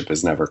relationship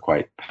is never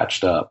quite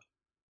patched up.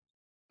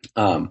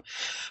 Um,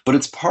 but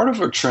it's part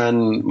of a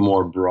trend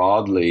more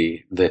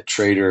broadly that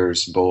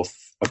traders, both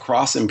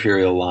across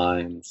imperial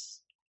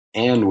lines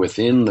and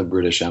within the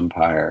British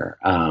Empire,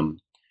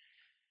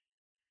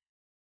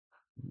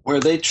 where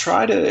they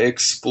try to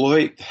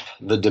exploit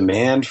the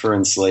demand for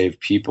enslaved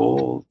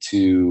people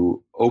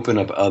to open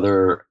up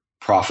other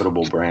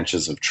profitable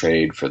branches of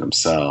trade for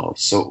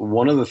themselves. So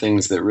one of the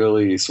things that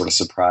really sort of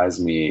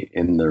surprised me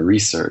in the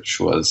research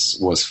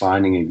was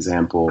finding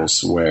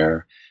examples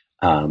where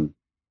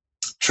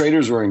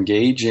traders were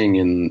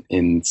engaging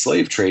in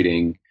slave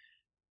trading,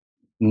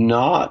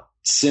 not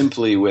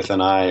simply with an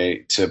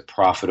eye to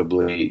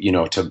profitably,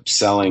 to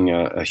selling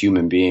a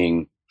human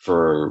being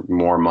for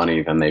more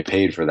money than they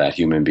paid for that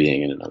human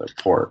being in another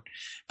port.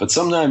 But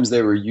sometimes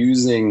they were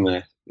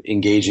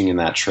engaging in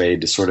that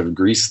trade to sort of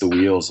grease the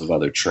wheels of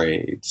other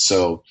trades.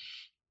 So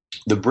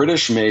the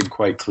British made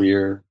quite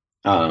clear,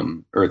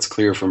 or it's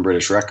clear from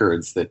British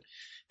records, that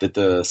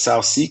the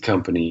South Sea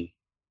Company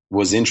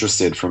was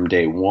interested from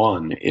day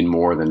one in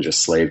more than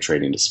just slave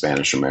trading to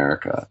Spanish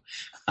America.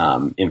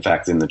 In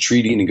fact, in the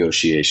treaty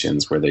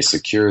negotiations where they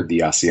secured the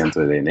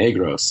Asiento de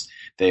Negros,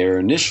 they are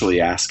initially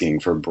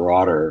asking for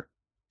broader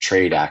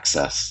trade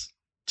access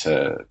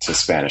to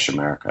Spanish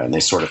America, and they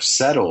sort of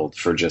settled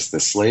for just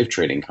this slave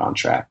trading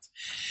contract.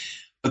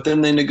 But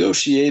then they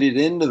negotiated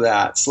into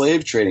that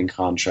slave trading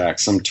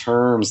contract some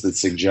terms that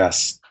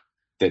suggest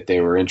that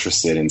they were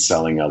interested in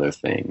selling other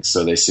things.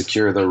 So they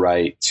secure the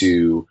right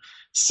to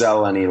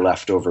sell any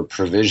leftover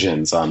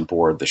provisions on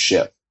board the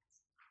ship.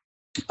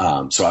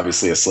 So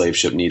obviously a slave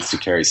ship needs to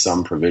carry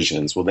some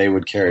provisions. Well, they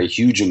would carry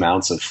huge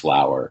amounts of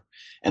flour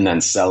and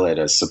then sell it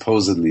as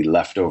supposedly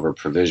leftover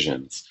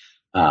provisions.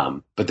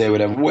 But they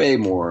would have way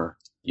more,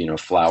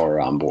 flour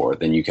on board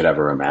than you could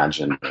ever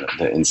imagine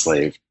the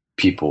enslaved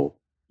people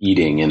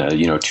eating in a,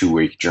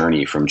 2-week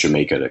journey from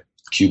Jamaica to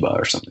Cuba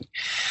or something.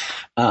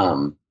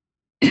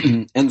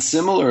 And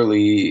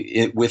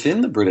similarly,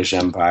 within the British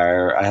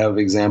Empire, I have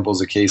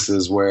examples of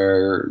cases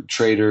where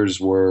traders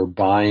were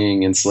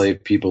buying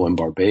enslaved people in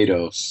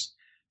Barbados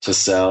to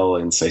sell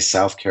in, say,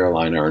 South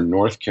Carolina or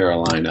North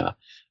Carolina,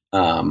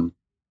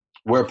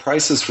 where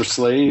prices for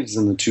slaves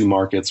in the two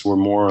markets were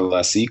more or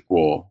less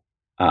equal.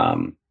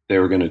 They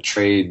were going to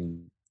trade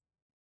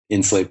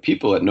enslaved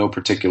people at no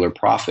particular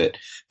profit,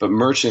 but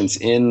merchants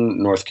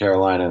in North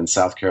Carolina and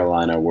South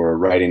Carolina were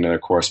writing to their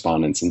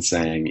correspondents and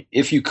saying,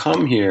 if you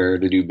come here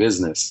to do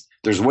business,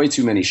 there's way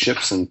too many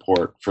ships in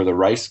port for the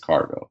rice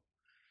cargo.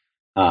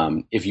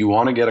 If you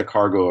want to get a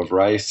cargo of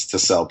rice to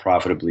sell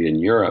profitably in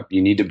Europe,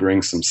 you need to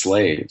bring some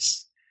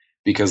slaves,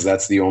 because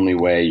that's the only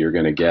way you're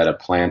going to get a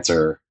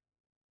planter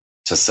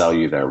to sell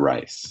you their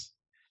rice.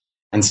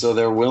 And so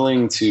they're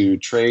willing to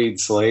trade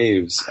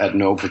slaves at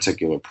no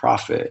particular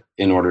profit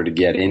in order to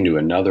get into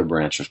another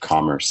branch of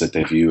commerce that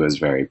they view as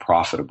very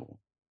profitable.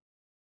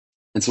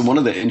 And so one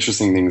of the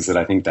interesting things that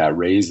I think that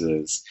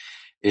raises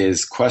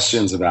is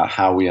questions about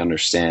how we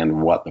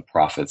understand what the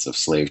profits of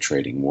slave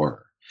trading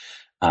were.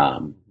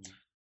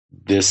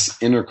 This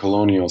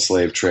intercolonial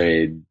slave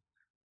trade,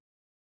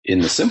 in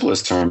the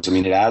simplest terms,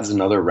 it adds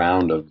another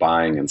round of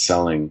buying and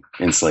selling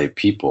enslaved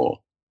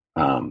people,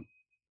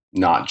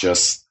 not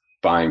just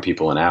buying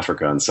people in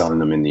Africa and selling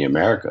them in the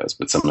Americas,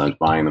 but sometimes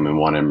buying them in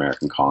one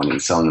American colony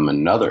and selling them in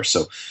another.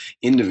 So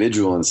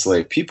individual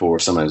enslaved people were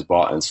sometimes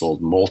bought and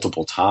sold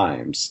multiple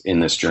times in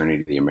this journey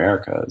to the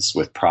Americas,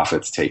 with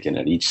profits taken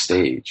at each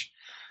stage.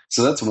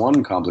 So that's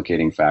one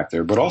complicating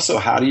factor. But also,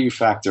 how do you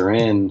factor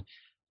in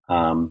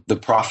the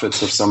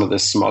profits of some of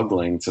this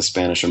smuggling to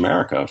Spanish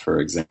America,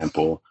 for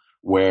example,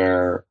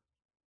 where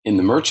in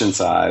the merchant's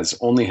eyes,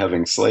 only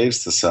having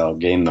slaves to sell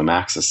gained them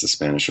access to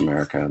Spanish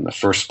America in the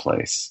first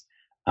place.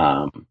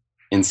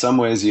 In some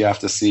ways, you have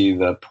to see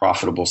the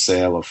profitable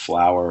sale of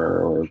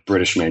flour or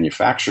British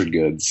manufactured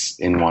goods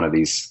in one of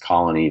these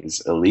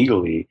colonies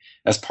illegally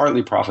as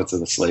partly profits of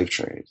the slave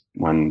trade,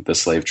 when the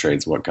slave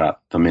trade's what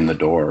got them in the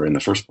door in the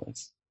first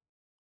place.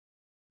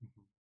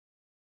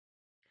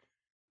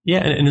 Yeah,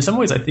 and in some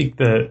ways, I think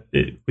that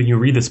when you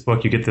read this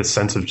book, you get this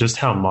sense of just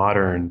how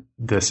modern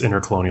this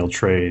intercolonial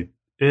trade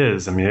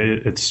is.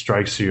 It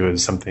strikes you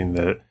as something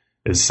that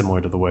is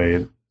similar to the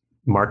way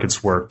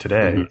markets work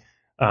today.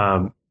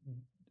 Mm-hmm.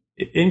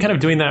 In kind of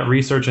doing that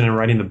research and in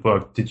writing the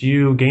book, did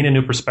you gain a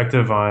new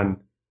perspective on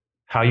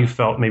how you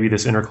felt maybe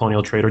this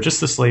intercolonial trade, or just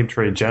the slave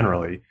trade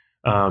generally,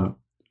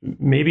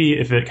 maybe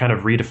if it kind of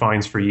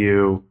redefines for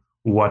you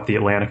what the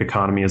Atlantic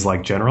economy is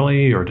like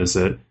generally, or does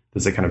it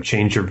kind of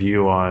change your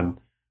view on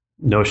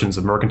notions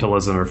of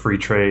mercantilism or free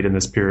trade in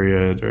this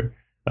period, or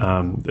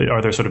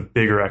are there sort of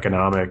bigger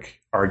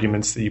economic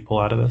arguments that you pull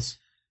out of this?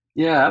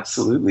 Yeah,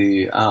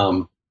 absolutely.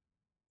 On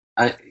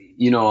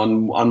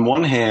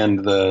one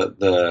hand,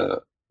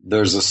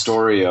 there's a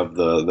story of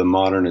the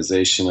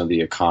modernization of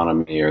the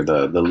economy, or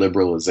the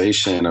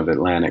liberalization of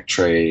Atlantic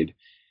trade,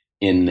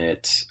 in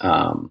that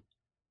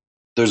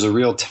there's a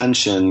real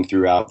tension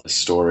throughout the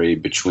story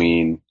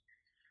between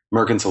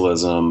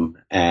mercantilism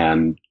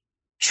and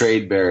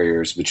trade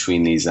barriers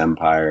between these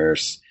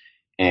empires,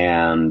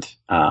 and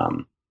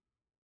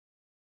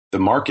the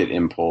market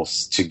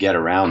impulse to get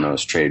around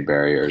those trade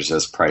barriers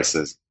as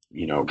prices,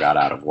 got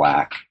out of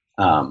whack.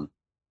 And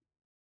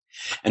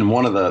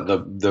one of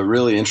the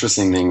really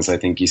interesting things I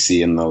think you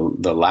see in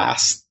the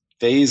last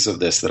phase of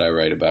this that I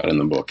write about in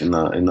the book, in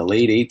the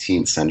late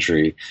 18th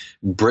century,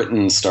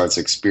 Britain starts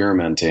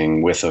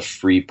experimenting with a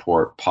free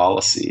port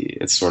policy.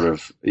 It's sort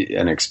of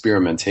an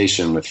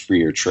experimentation with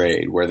freer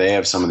trade, where they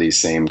have some of these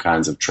same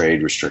kinds of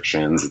trade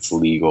restrictions. It's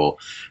legal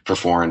for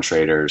foreign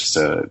traders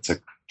to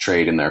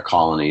trade in their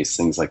colonies,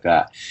 things like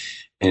that.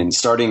 And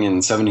starting in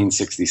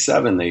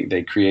 1767,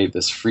 they create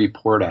this Free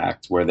Port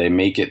Act where they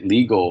make it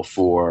legal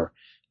for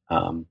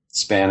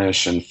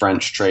Spanish and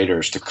French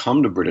traders to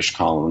come to British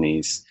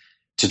colonies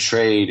to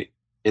trade,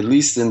 at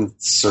least in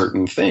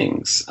certain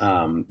things.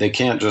 They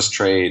can't just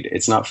trade.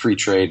 It's not free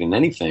trade in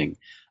anything,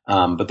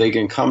 but they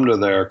can come to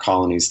their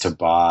colonies to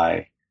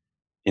buy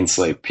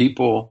enslaved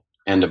people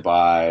and to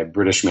buy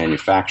British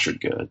manufactured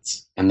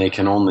goods. And they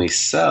can only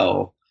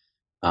sell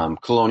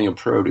colonial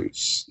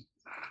produce.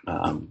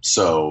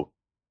 So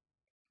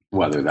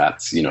whether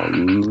that's,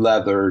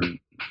 leather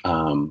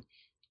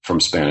from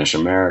Spanish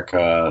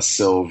America,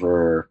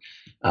 silver,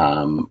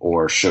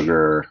 or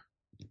sugar,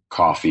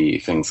 coffee,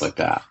 things like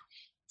that.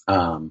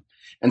 And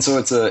so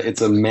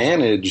it's a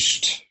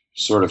managed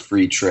sort of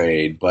free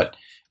trade, but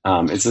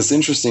it's this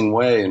interesting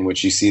way in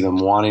which you see them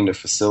wanting to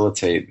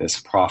facilitate this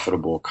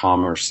profitable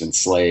commerce in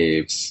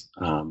slaves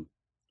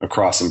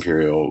across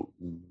imperial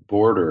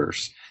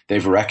borders.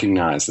 They've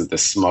recognized that the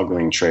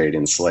smuggling trade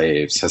in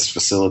slaves has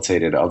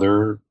facilitated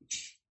other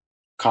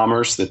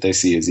commerce that they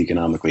see as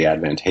economically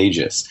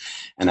advantageous.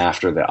 And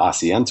after the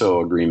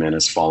Asiento Agreement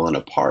has fallen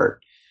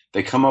apart,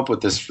 they come up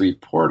with this Free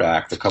Port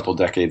Act a couple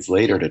decades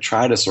later to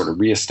try to sort of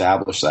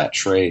reestablish that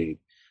trade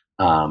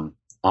on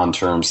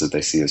terms that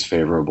they see as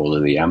favorable to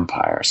the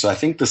empire. So I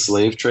think the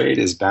slave trade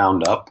is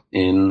bound up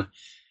in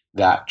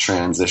that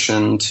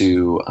transition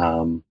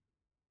to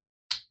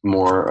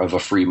more of a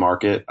free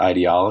market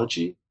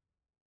ideology.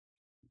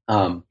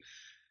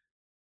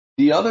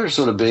 The other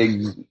sort of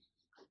big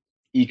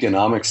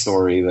economic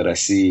story that I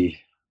see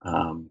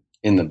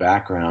in the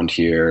background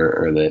here,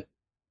 or that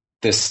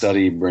this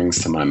study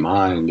brings to my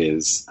mind,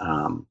 is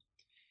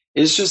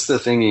just the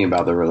thinking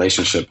about the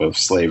relationship of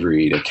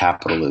slavery to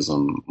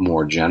capitalism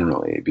more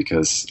generally,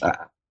 because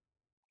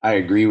I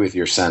agree with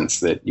your sense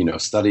that,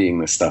 studying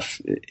this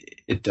stuff,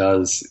 it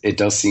does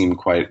seem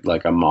quite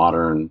like a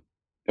modern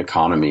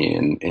economy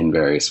in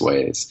various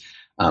ways,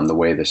 the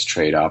way this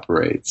trade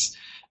operates.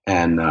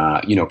 And,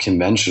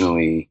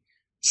 conventionally,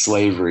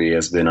 slavery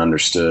has been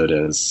understood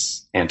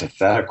as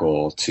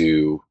antithetical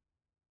to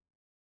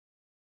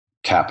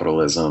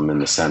capitalism, in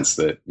the sense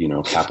that,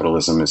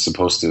 capitalism is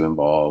supposed to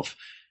involve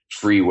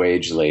free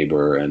wage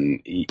labor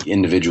and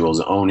individuals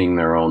owning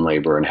their own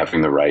labor and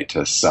having the right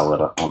to sell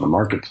it on the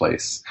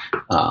marketplace.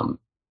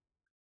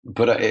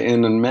 But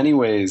in many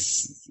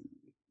ways,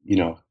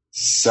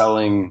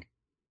 selling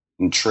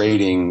and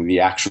trading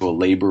the actual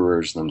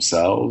laborers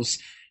themselves,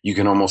 you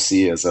can almost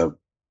see as a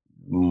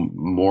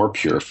more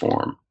pure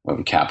form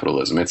of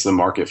capitalism. It's the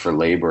market for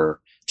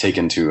labor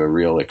taken to a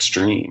real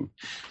extreme,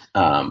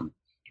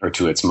 or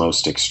to its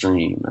most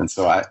extreme. And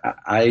so I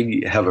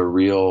have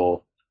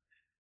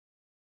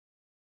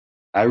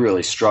I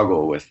really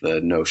struggle with the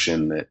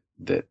notion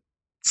that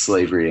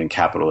slavery and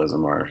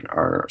capitalism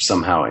are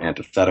somehow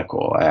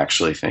antithetical. I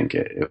actually think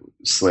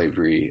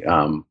slavery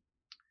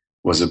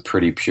was a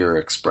pretty pure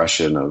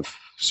expression of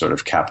sort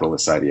of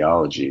capitalist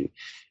ideology,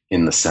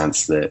 in the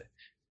sense that,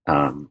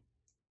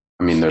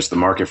 there's the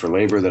market for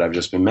labor that I've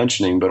just been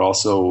mentioning, but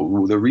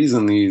also the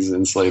reason these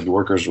enslaved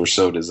workers were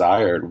so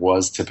desired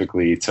was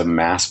typically to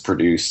mass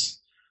produce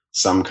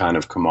some kind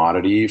of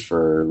commodity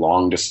for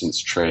long distance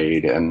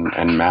trade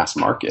and mass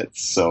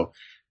markets. So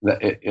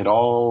it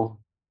all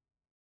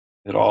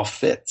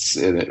fits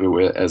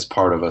as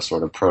part of a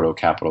sort of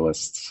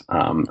proto-capitalist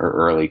or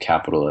early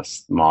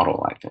capitalist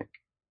model, I think.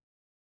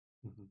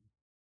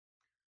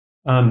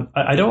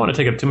 I don't want to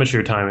take up too much of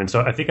your time, and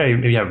so I think I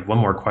maybe have one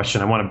more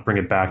question. I want to bring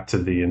it back to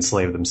the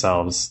enslaved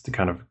themselves to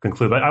kind of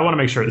conclude, but I want to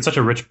make sure it's such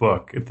a rich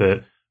book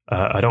that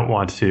I don't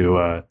want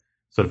to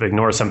sort of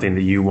ignore something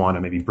that you want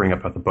to maybe bring up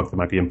about the book that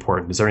might be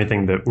important. Is there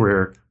anything that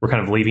we're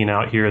kind of leaving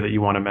out here that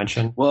you want to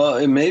mention? Well,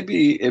 it may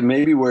be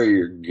where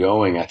you're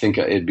going. I think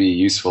it'd be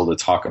useful to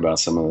talk about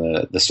some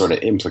of the sort of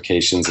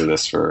implications of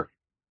this for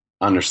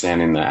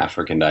understanding the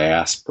African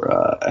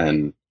diaspora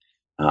and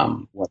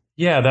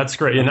Yeah, that's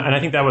great. And I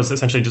think that was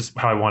essentially just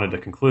how I wanted to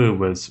conclude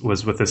was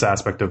with this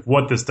aspect of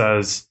what this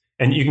does.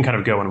 And you can kind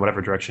of go in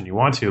whatever direction you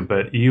want to,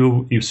 but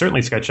you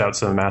certainly sketch out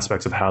some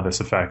aspects of how this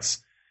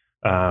affects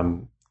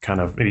kind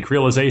of maybe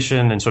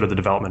creolization and sort of the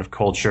development of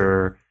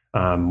culture,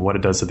 what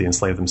it does to the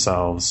enslaved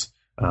themselves,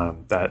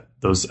 that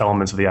those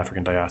elements of the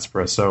African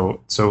diaspora.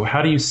 So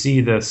how do you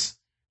see this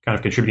kind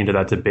of contributing to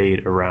that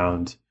debate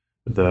around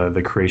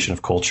the creation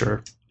of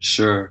culture?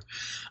 Sure.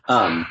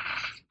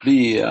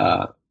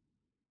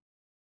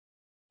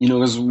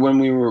 Because when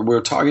we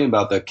were talking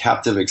about the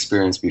captive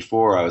experience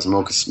before, I was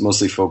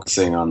mostly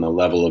focusing on the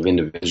level of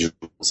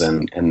individuals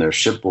and their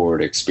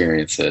shipboard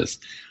experiences.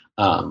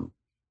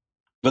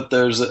 But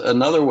there's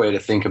another way to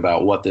think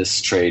about what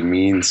this trade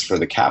means for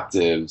the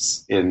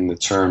captives in the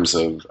terms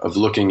of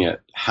looking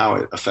at how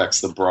it affects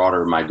the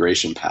broader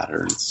migration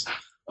patterns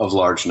of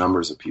large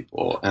numbers of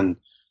people. And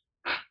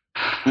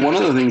one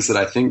of the things that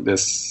I think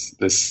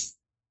this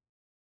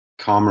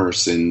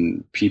commerce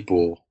in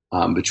people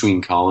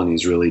between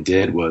colonies really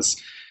did was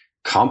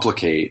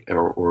complicate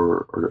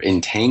or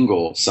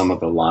entangle some of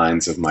the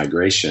lines of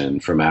migration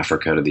from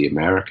Africa to the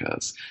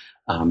Americas.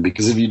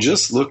 Because if you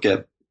just look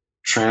at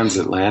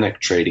transatlantic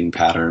trading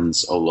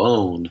patterns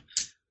alone,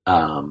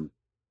 there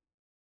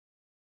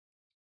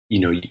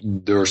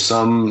are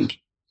some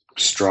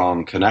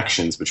strong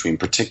connections between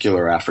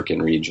particular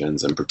African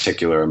regions and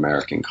particular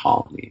American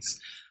colonies.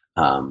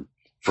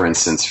 For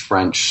instance,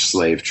 French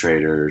slave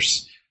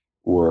traders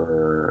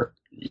were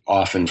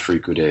often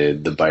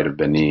frequented the Bight of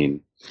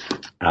Benin.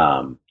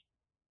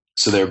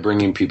 So they're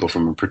bringing people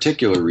from a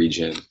particular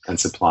region and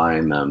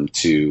supplying them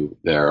to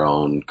their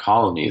own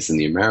colonies in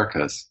the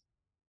Americas.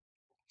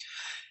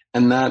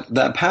 And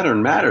that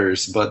pattern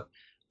matters, but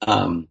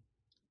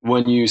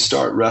when you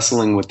start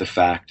wrestling with the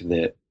fact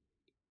that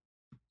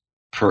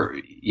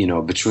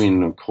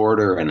between a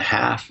quarter and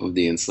half of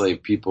the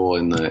enslaved people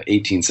in the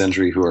 18th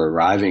century who are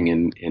arriving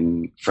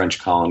in French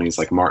colonies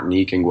like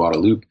Martinique and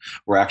Guadeloupe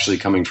were actually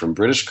coming from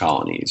British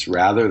colonies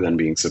rather than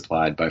being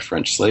supplied by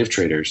French slave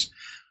traders.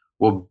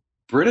 Well,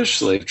 British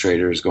slave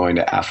traders going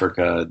to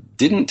Africa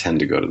didn't tend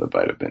to go to the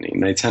Bight of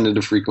Benin. They tended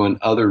to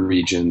frequent other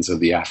regions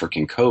of the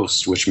African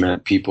coast, which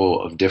meant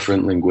people of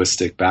different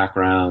linguistic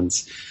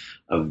backgrounds,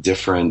 of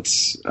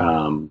different,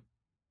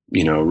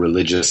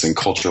 religious and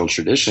cultural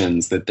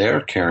traditions that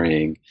they're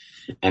carrying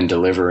and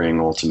delivering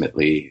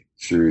ultimately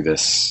through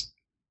this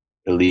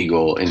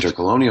illegal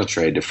intercolonial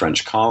trade to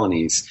French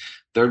colonies.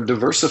 They're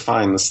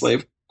diversifying the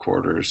slave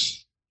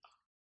quarters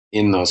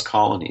in those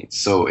colonies.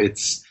 So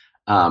it's,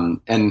 and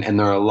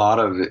there are a lot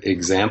of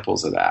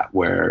examples of that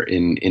where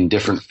in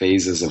different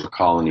phases of a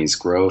colony's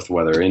growth,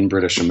 whether in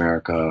British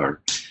America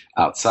or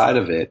outside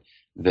of it,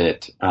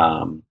 that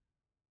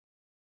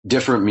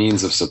different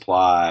means of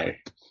supply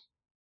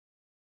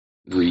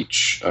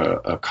reach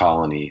a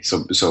colony.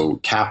 So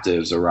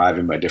captives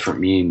arriving by different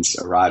means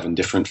arrive in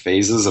different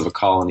phases of a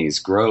colony's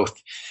growth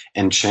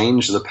and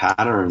change the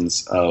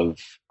patterns of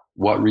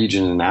what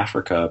region in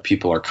Africa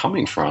people are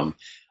coming from.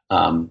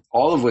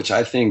 All of which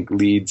I think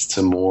leads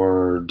to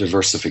more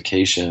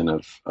diversification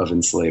of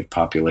enslaved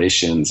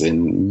populations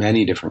in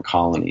many different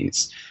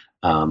colonies,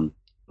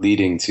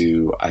 leading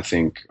to, I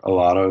think, a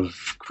lot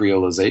of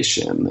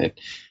creolization that,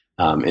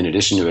 in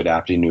addition to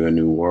adapting to a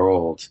new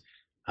world,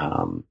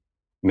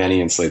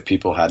 many enslaved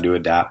people had to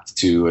adapt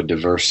to a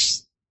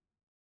diverse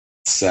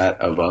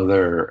set of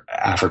other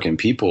African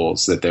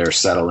peoples that they're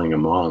settling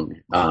among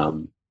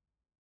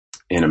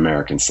in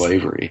American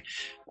slavery,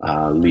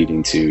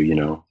 leading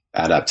to,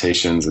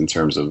 adaptations in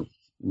terms of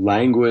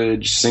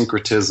language,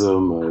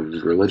 syncretism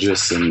of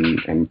religious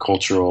and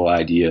cultural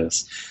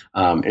ideas.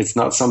 It's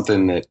not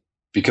something that,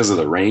 because of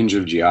the range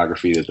of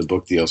geography that the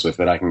book deals with,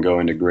 that I can go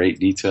into great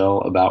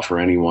detail about for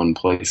any one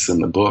place in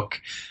the book.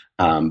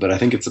 But I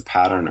think it's a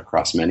pattern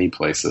across many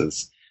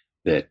places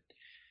that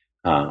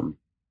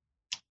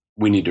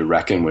we need to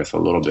reckon with a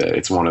little bit.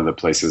 It's one of the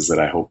places that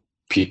I hope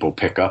people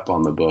pick up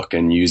on the book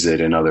and use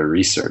it in other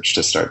research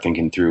to start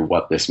thinking through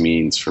what this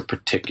means for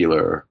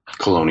particular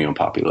colonial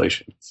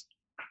populations.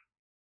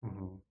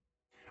 Mm-hmm.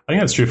 I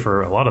think that's true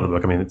for a lot of the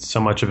book. I mean, so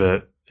much of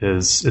it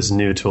is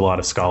new to a lot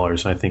of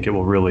scholars, and I think it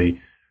will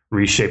really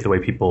reshape the way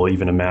people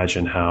even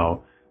imagine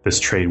how this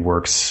trade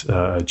works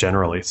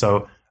generally.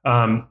 So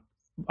I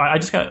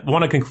just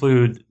want to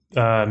conclude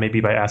maybe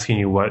by asking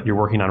you what you're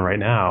working on right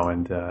now,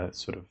 and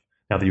sort of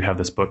now that you have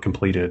this book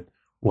completed,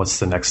 what's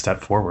the next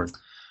step forward?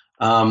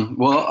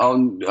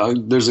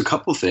 There's a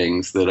couple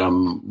things that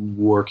I'm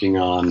working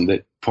on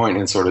that point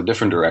in sort of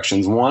different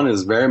directions. One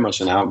is very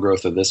much an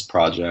outgrowth of this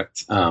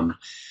project. I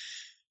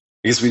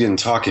guess we didn't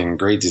talk in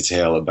great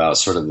detail about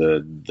sort of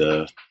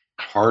the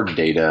hard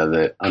data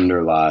that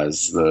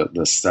underlies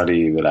the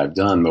study that I've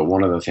done, but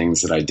one of the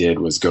things that I did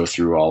was go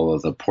through all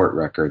of the port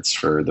records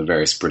for the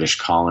various British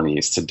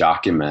colonies to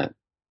document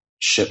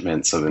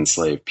shipments of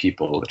enslaved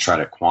people, to try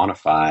to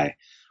quantify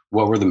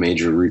what were the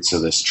major routes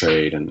of this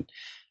trade. And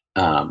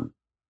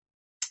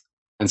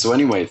so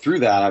anyway, through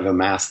that, I've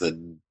amassed a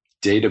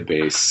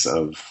database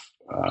of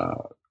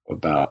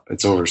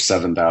it's over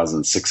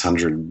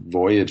 7,600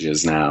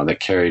 voyages now that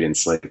carried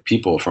enslaved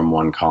people from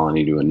one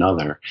colony to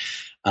another.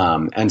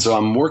 And so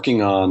I'm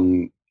working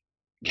on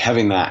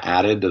having that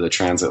added to the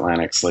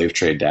Transatlantic Slave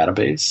Trade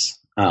Database.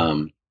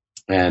 And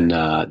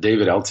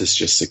David Eltis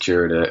just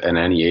secured an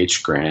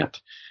NEH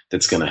grant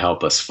that's going to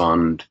help us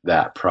fund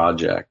that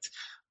project.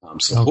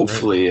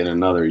 Hopefully in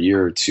another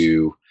year or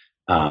two,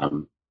 there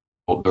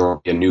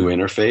will be a new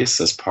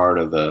interface as part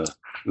of the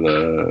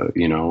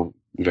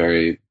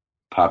very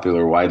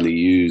popular, widely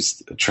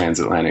used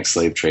Transatlantic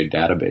Slave Trade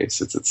Database.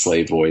 It's at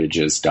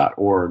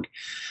slavevoyages.org.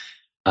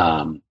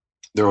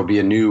 There will be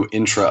a new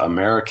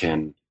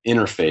intra-American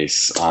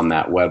interface on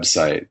that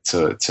website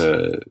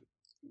to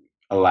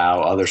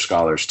allow other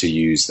scholars to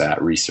use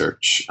that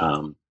research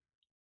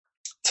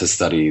to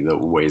study the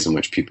ways in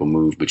which people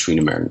move between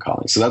American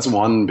colonies. So that's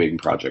one big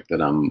project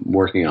that I'm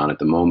working on at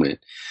the moment.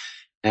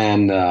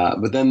 And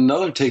but then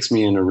another takes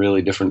me in a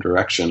really different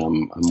direction.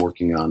 I'm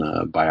working on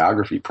a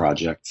biography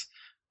project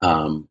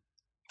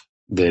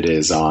that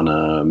is on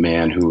a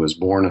man who was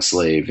born a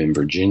slave in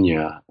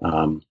Virginia.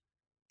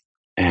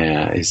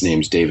 And his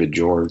name's David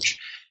George,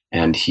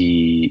 and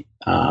he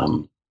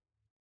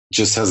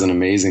just has an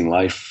amazing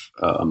life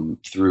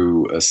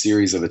through a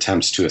series of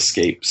attempts to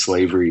escape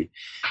slavery.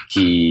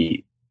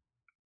 He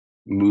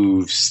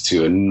moves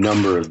to a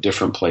number of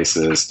different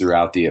places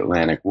throughout the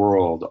Atlantic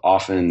world,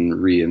 often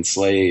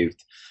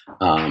re-enslaved,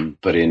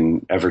 but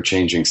in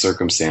ever-changing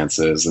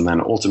circumstances. And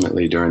then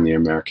ultimately, during the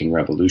American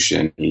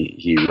Revolution,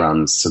 he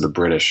runs to the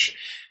British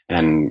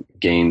and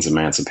gains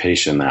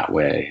emancipation that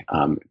way.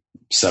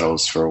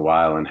 Settles for a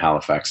while in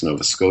Halifax,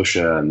 Nova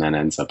Scotia, and then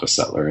ends up a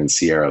settler in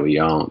Sierra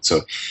Leone.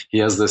 So he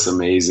has this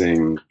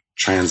amazing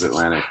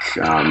transatlantic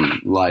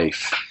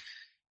life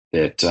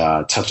that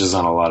touches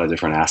on a lot of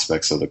different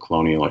aspects of the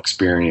colonial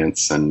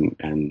experience,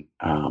 and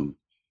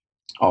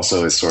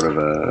also is sort of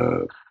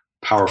a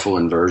powerful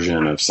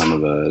inversion of some of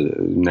the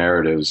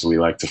narratives we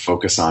like to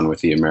focus on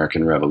with the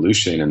American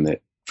Revolution, and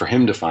that for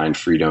him to find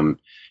freedom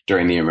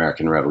during the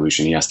American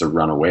Revolution, he has to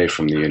run away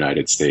from the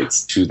United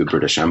States to the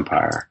British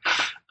Empire.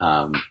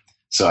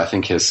 So I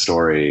think his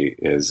story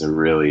is a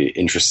really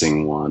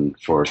interesting one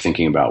for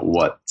thinking about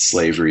what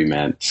slavery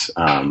meant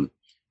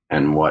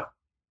and what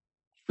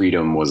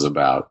freedom was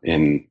about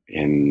in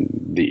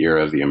the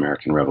era of the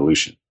American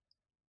Revolution.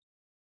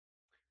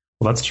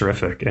 Well, that's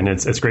terrific. And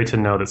it's great to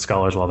know that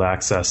scholars will have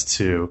access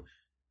to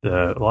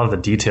a lot of the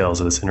details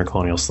of this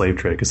intercolonial slave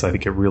trade, because I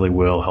think it really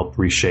will help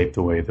reshape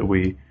the way that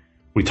we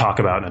talk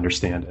about and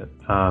understand it.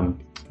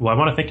 Well, I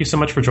want to thank you so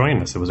much for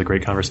joining us. It was a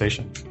great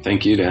conversation.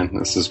 Thank you, Dan.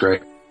 This is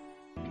great.